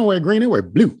 Nah, they don't wear green, they wear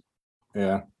blue.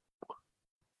 Yeah.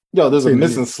 Yo, there's a Same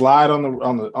missing here. slide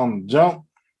on the jump.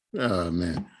 Oh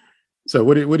man. So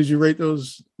what did you rate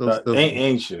those?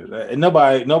 Ain't shit.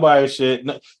 Nobody shit.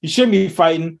 No, you shouldn't be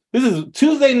fighting. This is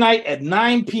Tuesday night at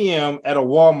 9 p.m. at a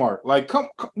Walmart. Like, come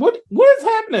what is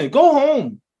happening? Go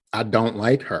home. I don't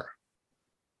like her,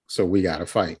 so we gotta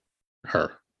fight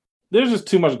her. There's just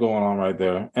too much going on right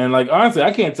there, and like honestly,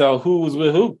 I can't tell who was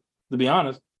with who. To be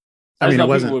honest, I mean, just it know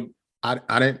wasn't. people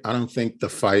I don't think the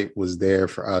fight was there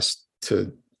for us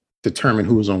to determine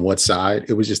who was on what side.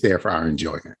 It was just there for our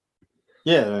enjoyment.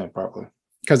 yeah, probably.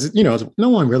 Because no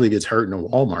one really gets hurt in a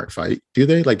Walmart fight, do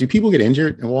they? Like, do people get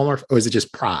injured in Walmart, or is it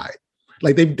just pride?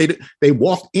 Like they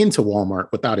walked into Walmart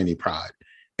without any pride,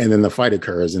 and then the fight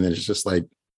occurs, and then it's just like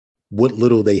what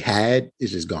little they had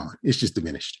is just gone. It's just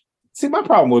diminished. See, my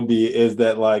problem would be is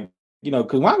that like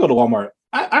because when I go to Walmart,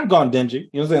 I've gone dingy.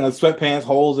 You know what I'm saying? Like sweatpants,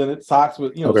 holes in it, socks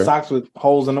with Okay. socks with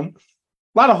holes in them,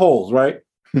 a lot of holes, right?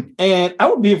 And I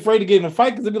would be afraid to get in a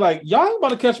fight because they'd be like, y'all ain't about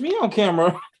to catch me on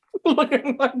camera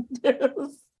looking like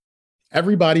this.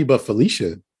 Everybody but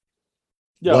Felicia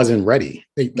Yo, wasn't ready.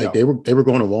 They No. they were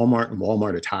going to Walmart in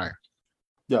Walmart attire.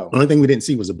 yo, The only thing we didn't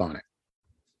see was a bonnet.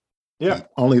 yeah. The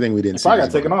only thing we didn't If see. I was got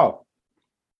a taken bonnet. off.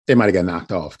 They might have got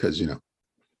knocked off because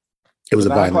it was a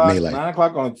violent melee. 9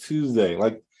 o'clock on a Tuesday.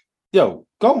 Like, yo,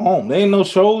 go home. There ain't no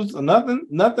shows or nothing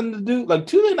to do. Like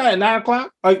Tuesday night at 9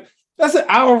 o'clock. Like, that's an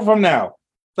hour from now.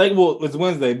 Like, well, it's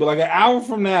Wednesday, but like an hour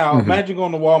from now, Mhm. imagine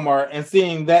going to Walmart and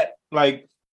seeing that, like,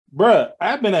 bruh,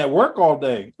 I've been at work all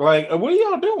day. Like, what are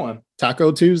y'all doing?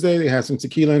 Taco Tuesday, they had some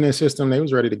tequila in their system. They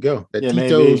was ready to go. That Yeah,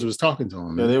 Tito's maybe. was talking to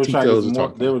them. Yeah, they were trying to Tito's get was some more.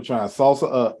 talking. They were trying to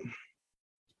salsa up.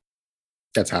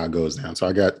 That's how it goes down. So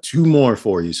I got two more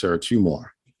for you, sir. Two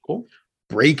more. Cool.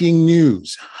 Breaking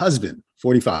news. Husband,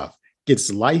 45,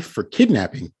 gets life for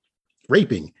kidnapping,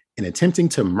 raping, and attempting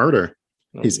to murder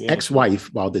his Yeah. ex-wife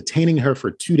while detaining her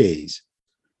for 2 days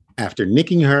after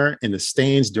nicking her in the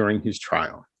stands during his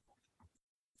trial.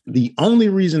 The only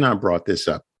reason I brought this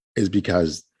up is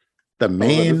because the This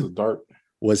man is dark.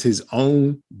 was his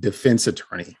own defense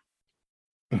attorney.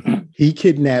 He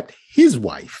kidnapped his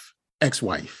wife,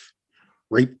 ex-wife,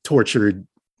 raped, tortured,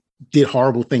 did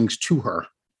horrible things to her,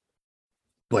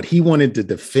 but he wanted to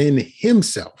defend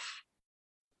himself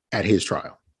at his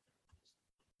trial.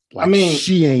 Like, I mean-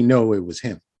 she ain't know it was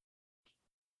him.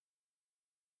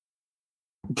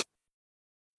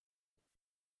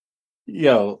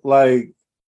 Yo, like,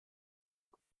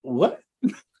 what?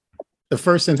 The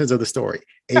first sentence of the story: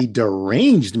 a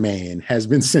deranged man has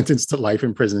been sentenced to life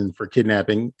in prison for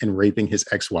kidnapping and raping his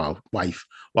ex-wife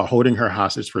while holding her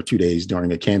hostage for 2 days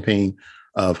during a campaign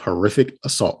of horrific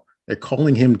assault. They're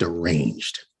calling him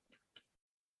deranged.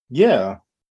 Yeah.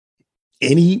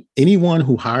 Anyone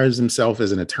who hires himself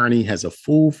as an attorney has a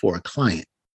fool for a client.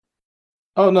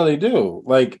 Oh no, they do.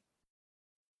 Like,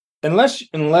 unless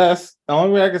the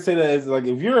only way I can say that is like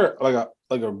if you're like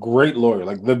a great lawyer,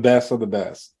 like the best of the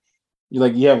best, you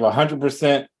have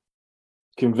 100%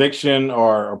 conviction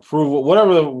or approval,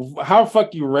 whatever. How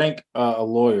fuck you rank a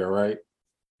lawyer, right?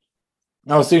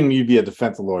 I was assuming you'd be a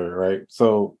defense lawyer, right?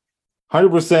 So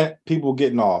 100% people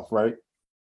getting off, right?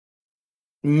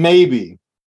 Maybe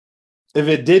if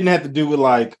it didn't have to do with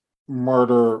like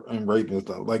murder and rape and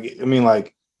stuff, like I mean,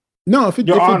 like No, if it,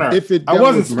 Your if Honor, it, if it I dealt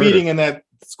wasn't with murder- speeding in that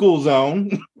school zone.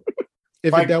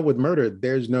 if like- it dealt with murder,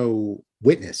 there's no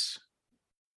witness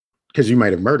because you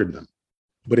might have murdered them.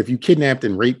 But if you kidnapped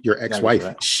and raped your ex-wife,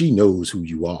 right. she knows who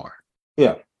you are.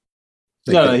 Yeah.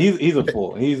 Like No, that- he's a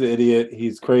fool. He's an idiot.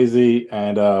 He's crazy,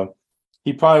 and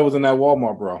he probably was in that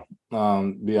Walmart, bro.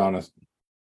 Be honest.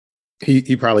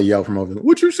 He probably yelled from over,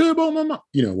 "What you say about my mom?"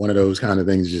 One of those kind of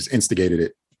things just instigated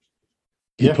it.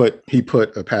 He Yeah.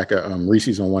 put a pack of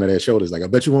Reese's on one of their shoulders, like, "I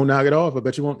bet you won't knock it off. I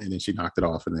bet you won't." And then she knocked it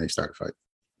off, and they started fighting.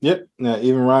 Yep. Yeah.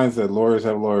 Even Ryan said lawyers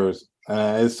have lawyers.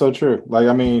 It's so true. Like,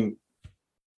 I mean,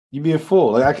 you'd be a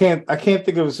fool. Like, I can't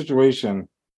think of a situation,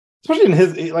 especially in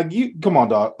his like. You come on,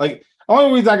 dog. Like,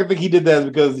 only reason I can think he did that is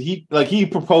because he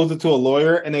proposed it to a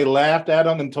lawyer and they laughed at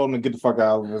him and told him to get the fuck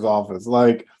out of his office.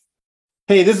 Like,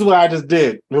 hey, this is what I just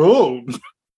did. Oh,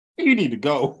 you need to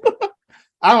go.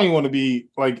 I don't even want to be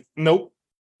like, nope,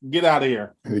 get out of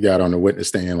here. He got on the witness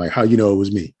stand, like, "How you know it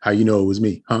was me? How you know it was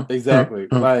me? Huh? Exactly.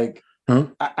 Huh? Like, Huh?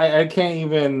 I can't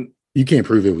even You can't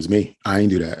prove it was me. I ain't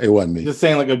do that. It wasn't me." just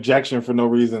saying like objection for no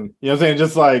reason. You know what I'm saying?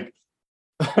 Just like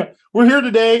we're here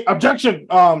today. Objection.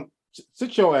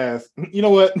 Sit your ass. You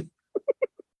know what?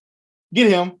 Get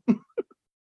him.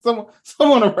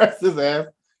 Someone arrest his ass.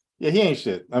 Yeah, he ain't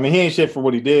shit. I mean, he ain't shit for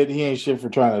what he did. He ain't shit for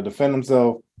trying to defend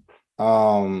himself.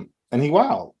 And he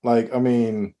wild. Like, I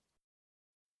mean,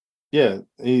 yeah,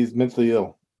 he's mentally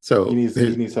ill. So He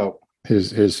needs help.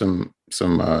 Here's some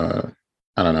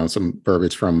I don't know, some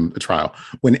verbiage from the trial.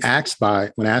 When asked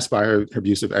by her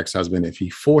abusive ex-husband if he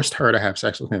forced her to have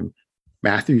sex with him,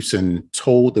 Mathewson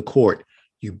told the court,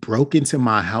 "You broke into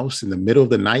my house in the middle of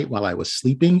the night while I was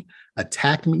sleeping,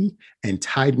 attacked me, and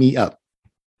tied me up.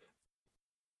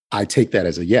 I take that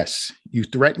as a yes. You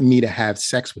threatened me to have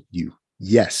sex with you.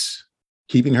 Yes."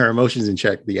 Keeping her emotions in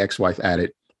check, the ex-wife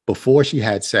added, "Before she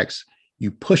had sex, you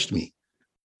pushed me.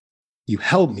 You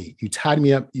held me. You tied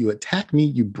me up. You attacked me.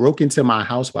 You broke into my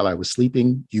house while I was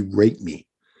sleeping. You raped me."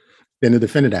 Then the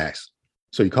defendant asked,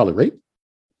 "So you call it rape?"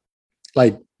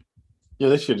 Like, Yeah,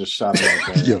 they should just shot it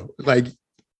like that. yo, like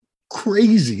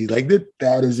crazy. Like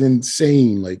that is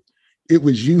insane. Like, it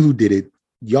was you who did it.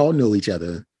 Y'all know each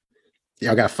other.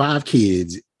 Y'all got 5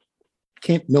 kids.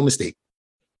 No mistake.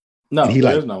 No, And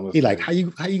there's no mistake. he like, how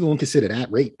you gonna consider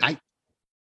that rape?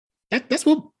 That's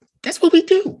what we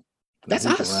do. That's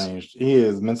He's us. deranged. He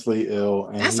is mentally ill,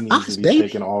 and That's he needs us, to be baby.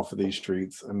 taken off of these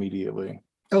streets immediately.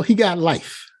 Oh, he got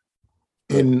life.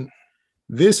 And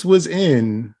this was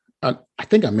in, I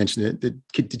think I mentioned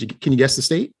it. Can you guess the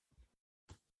state?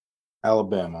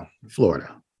 Alabama.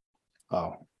 Florida.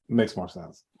 Oh, makes more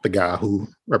sense. The guy who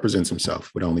represents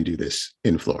himself would only do this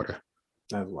in Florida.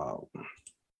 That's wild.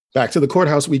 Back to the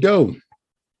courthouse we go.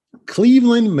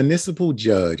 Cleveland municipal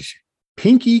judge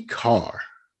Pinky Carr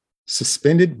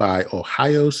suspended by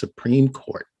Ohio Supreme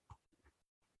Court.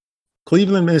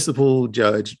 Cleveland municipal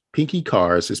judge Pinky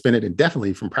Carr suspended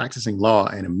indefinitely from practicing law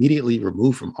and immediately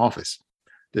removed from office.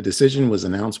 The decision was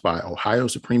announced by Ohio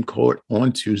Supreme Court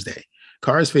on Tuesday.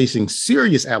 Carr is facing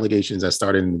serious allegations that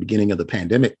started in the beginning of the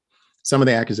pandemic. Some of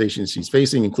the accusations she's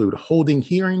facing include holding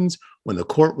hearings when the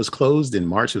court was closed in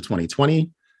March of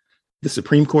 2020. The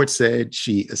Supreme Court said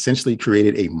she essentially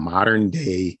created a modern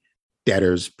day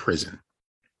debtor's prison.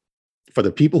 For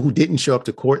the people who didn't show up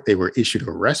to court, they were issued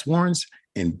arrest warrants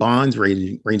and bonds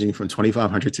ranging from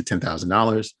 $2,500 to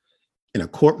 $10,000. In a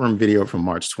courtroom video from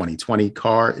March 2020,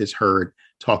 Carr is heard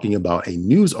talking about a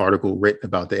news article written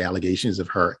about the allegations of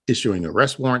her issuing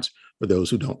arrest warrants for those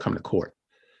who don't come to court.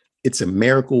 "It's a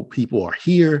miracle people are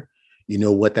here. You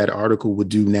know what that article would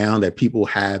do now that people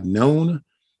have known?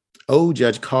 Oh,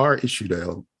 Judge Carr issued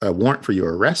a warrant for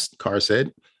your arrest," Carr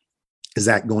said. "Is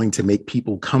that going to make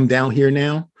people come down here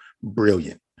now?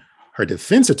 Brilliant." Her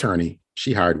defense attorney,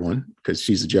 she hired one because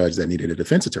she's a judge that needed a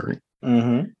defense attorney.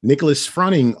 Nicholas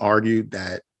Fronting argued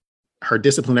that her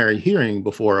disciplinary hearing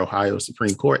before Ohio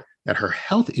Supreme Court, that her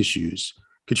health issues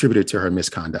contributed to her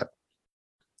misconduct.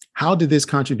 "How did this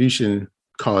contribution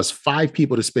cause 5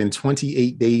 people to spend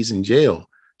 28 days in jail?"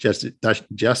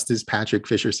 Justice Patrick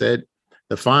Fisher said.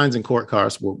 "The fines and court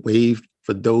costs were waived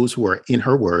for those who are, in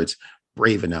her words,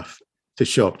 brave enough to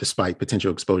show up despite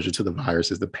potential exposure to the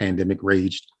virus as the pandemic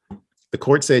raged." The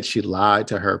court said she lied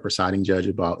to her presiding judge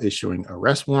about issuing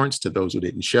arrest warrants to those who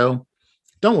didn't show.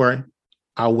 "Don't worry,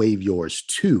 I'll waive yours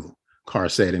too," Carr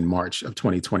said in March of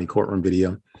 2020 courtroom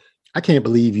video. "I can't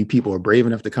believe you people are brave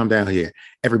enough to come down here.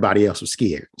 Everybody else was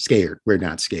scared. We're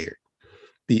not scared."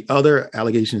 The other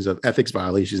allegations of ethics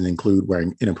violations include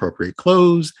wearing inappropriate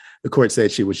clothes. The court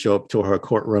said she would show up to her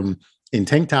courtroom in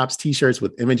tank tops, t-shirts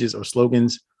with images or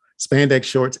slogans, spandex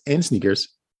shorts, and sneakers.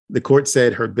 The court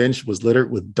said her bench was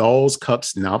littered with dolls,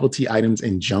 cups, novelty items,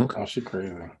 and junk. Oh, she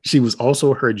crazy. She was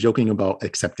also heard joking about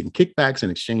accepting kickbacks in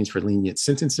exchange for lenient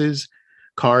sentences.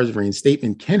 Carr's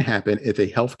reinstatement can happen if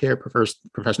a healthcare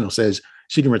professional says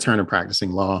she can return to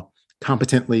practicing law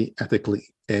competently, ethically,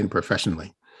 and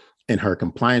professionally, in her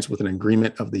compliance with an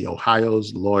agreement of the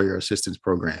Ohio's Lawyer Assistance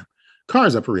Program. Carr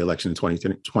is up for re-election in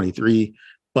 2023,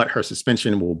 but her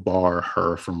suspension will bar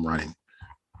her from running.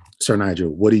 Sir Nigel,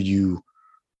 what do you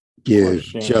give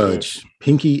Judge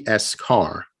Pinky S.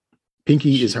 Carr?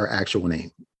 Pinky is her actual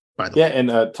name, by the way. Yeah,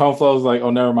 and Tone Flow's like, "Oh,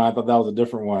 never mind. I thought that was a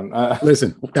different one."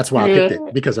 Listen, that's why I picked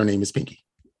it, because her name is Pinky.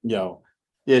 Yo,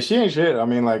 yeah, she ain't shit. I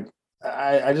mean, like,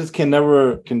 I just can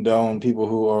never condone people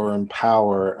who are in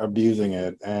power abusing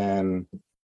it and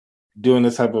doing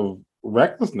this type of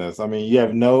recklessness. I mean, you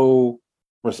have no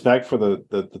respect for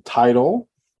the title.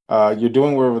 You're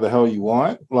doing whatever the hell you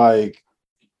want. Like,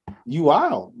 you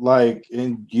wild. Like,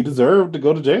 and you deserve to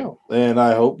go to jail. And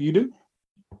I hope you do.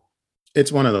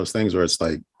 It's one of those things where it's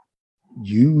like,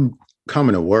 you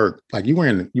coming to work, like you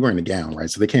wearing a gown, right?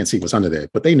 So they can't see what's under there,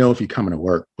 but they know if you coming to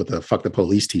work with a "fuck the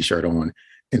police" t-shirt on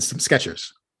and some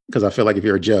Skechers. Because I feel like if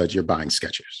you're a judge, you're buying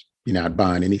Skechers. You're not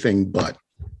buying anything but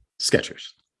Skechers.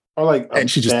 Or like, and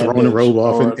she just throwing the robe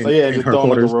off in just her throwing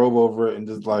quarters. the robe over it and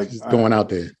just like She's going out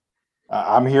there.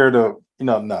 I'm here to,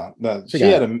 no. She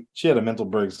had a mental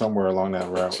break somewhere along that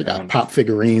route. She got pop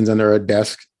figurines under her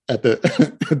desk. at the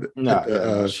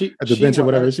at the bench or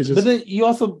whatever. She just. But then you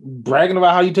also bragging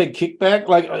about how you take kickback.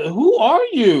 Like, who are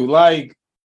you? Like,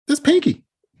 this Pinky.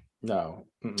 No,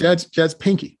 Judge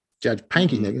Pinky,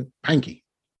 nigga, Pinky.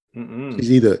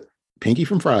 She's either Pinky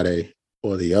from Friday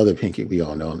or the other Pinky we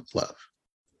all know and love.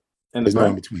 And there's no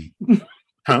in between,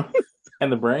 huh?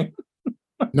 And the brain.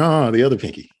 No, the other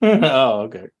Pinky. Oh,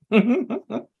 okay.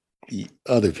 The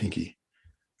other Pinky.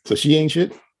 So she ain't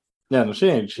shit. Yeah, no, she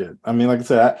ain't shit. I mean, like I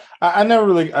said, I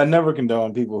never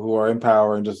condone people who are in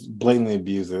power and just blatantly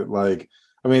abuse it. Like,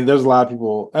 I mean, there's a lot of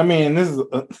people. I mean, this is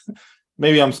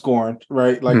maybe I'm scorned,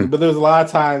 right? Like, but there's a lot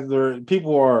of times there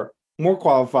people are more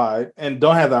qualified and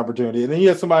don't have the opportunity, and then you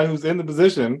have somebody who's in the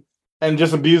position and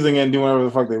just abusing it and doing whatever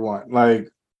the fuck they want. Like,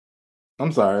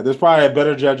 I'm sorry, there's probably a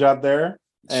better judge out there.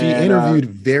 She interviewed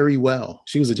very well.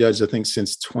 She was a judge, I think,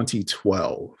 since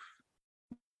 2012.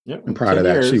 Yep. And prior to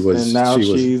that, she was. And now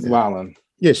she's wilding.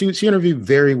 Yeah, she interviewed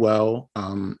very well.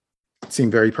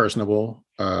 Seemed very personable.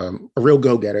 A real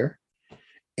go-getter.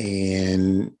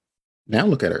 And now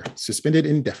look at her, suspended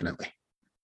indefinitely.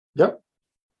 Yep.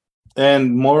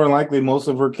 And more than likely, most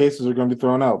of her cases are going to be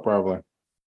thrown out, probably.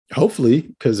 Hopefully,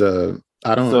 because I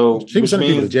don't. So she was sending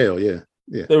people to jail. Yeah.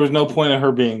 There was no point in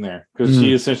her being there because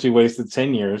she essentially wasted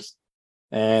 10 years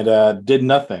and did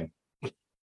nothing.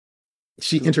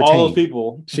 She entertained all those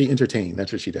people. She entertained.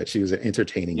 That's what she did. She was an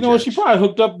entertaining. You know what? She probably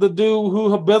hooked up the dude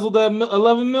who embezzled that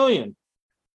 11 million.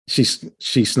 She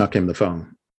snuck him the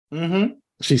phone. Mm-hmm.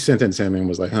 She sentenced him and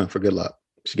was like, "Huh, for good luck."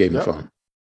 She gave him the phone.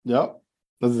 Yep,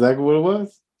 that's exactly what it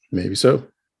was. Maybe so.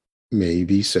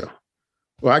 Maybe so.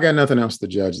 Well, I got nothing else to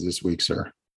judge this week, sir.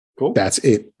 Cool. That's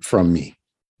it from me.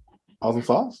 Awesome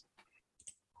sauce.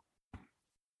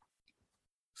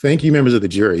 Thank you, members of the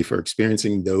jury, for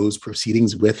experiencing those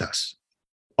proceedings with us.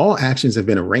 All actions have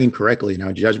been arraigned correctly, and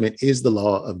our judgment is the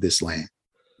law of this land.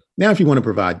 Now, if you want to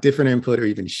provide different input or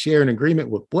even share an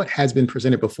agreement with what has been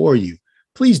presented before you,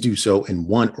 please do so in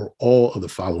one or all of the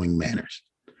following manners.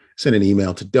 Send an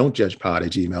email to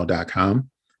don'tjudgepod@gmail.com.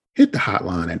 Hit the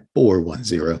hotline at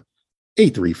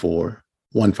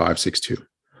 410-834-1562.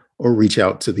 Or reach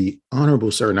out to the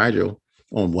Honorable Sir Nigel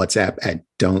on WhatsApp at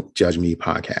Don't Judge Me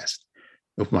Podcast.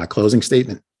 With my closing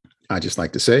statement, I just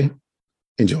like to say,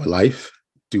 enjoy life.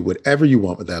 Do whatever you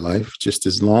want with that life, just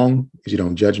as long as you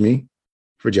don't judge me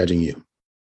for judging you.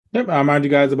 Yep, I remind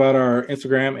you guys about our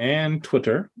Instagram and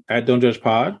Twitter at Don't Judge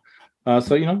Pod.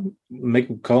 So, make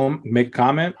a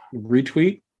comment,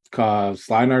 retweet,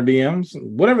 slide in our DMs,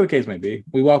 whatever the case may be.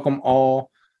 We welcome all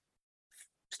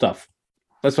stuff.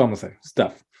 That's what I'm going to say,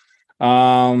 stuff.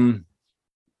 I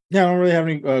don't really have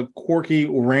any quirky,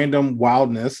 random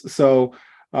wildness. So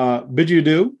bid you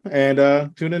adieu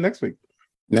and tune in next week.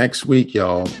 Next week,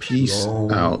 y'all. Peace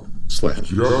out. Slim.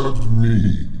 Judge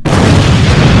me.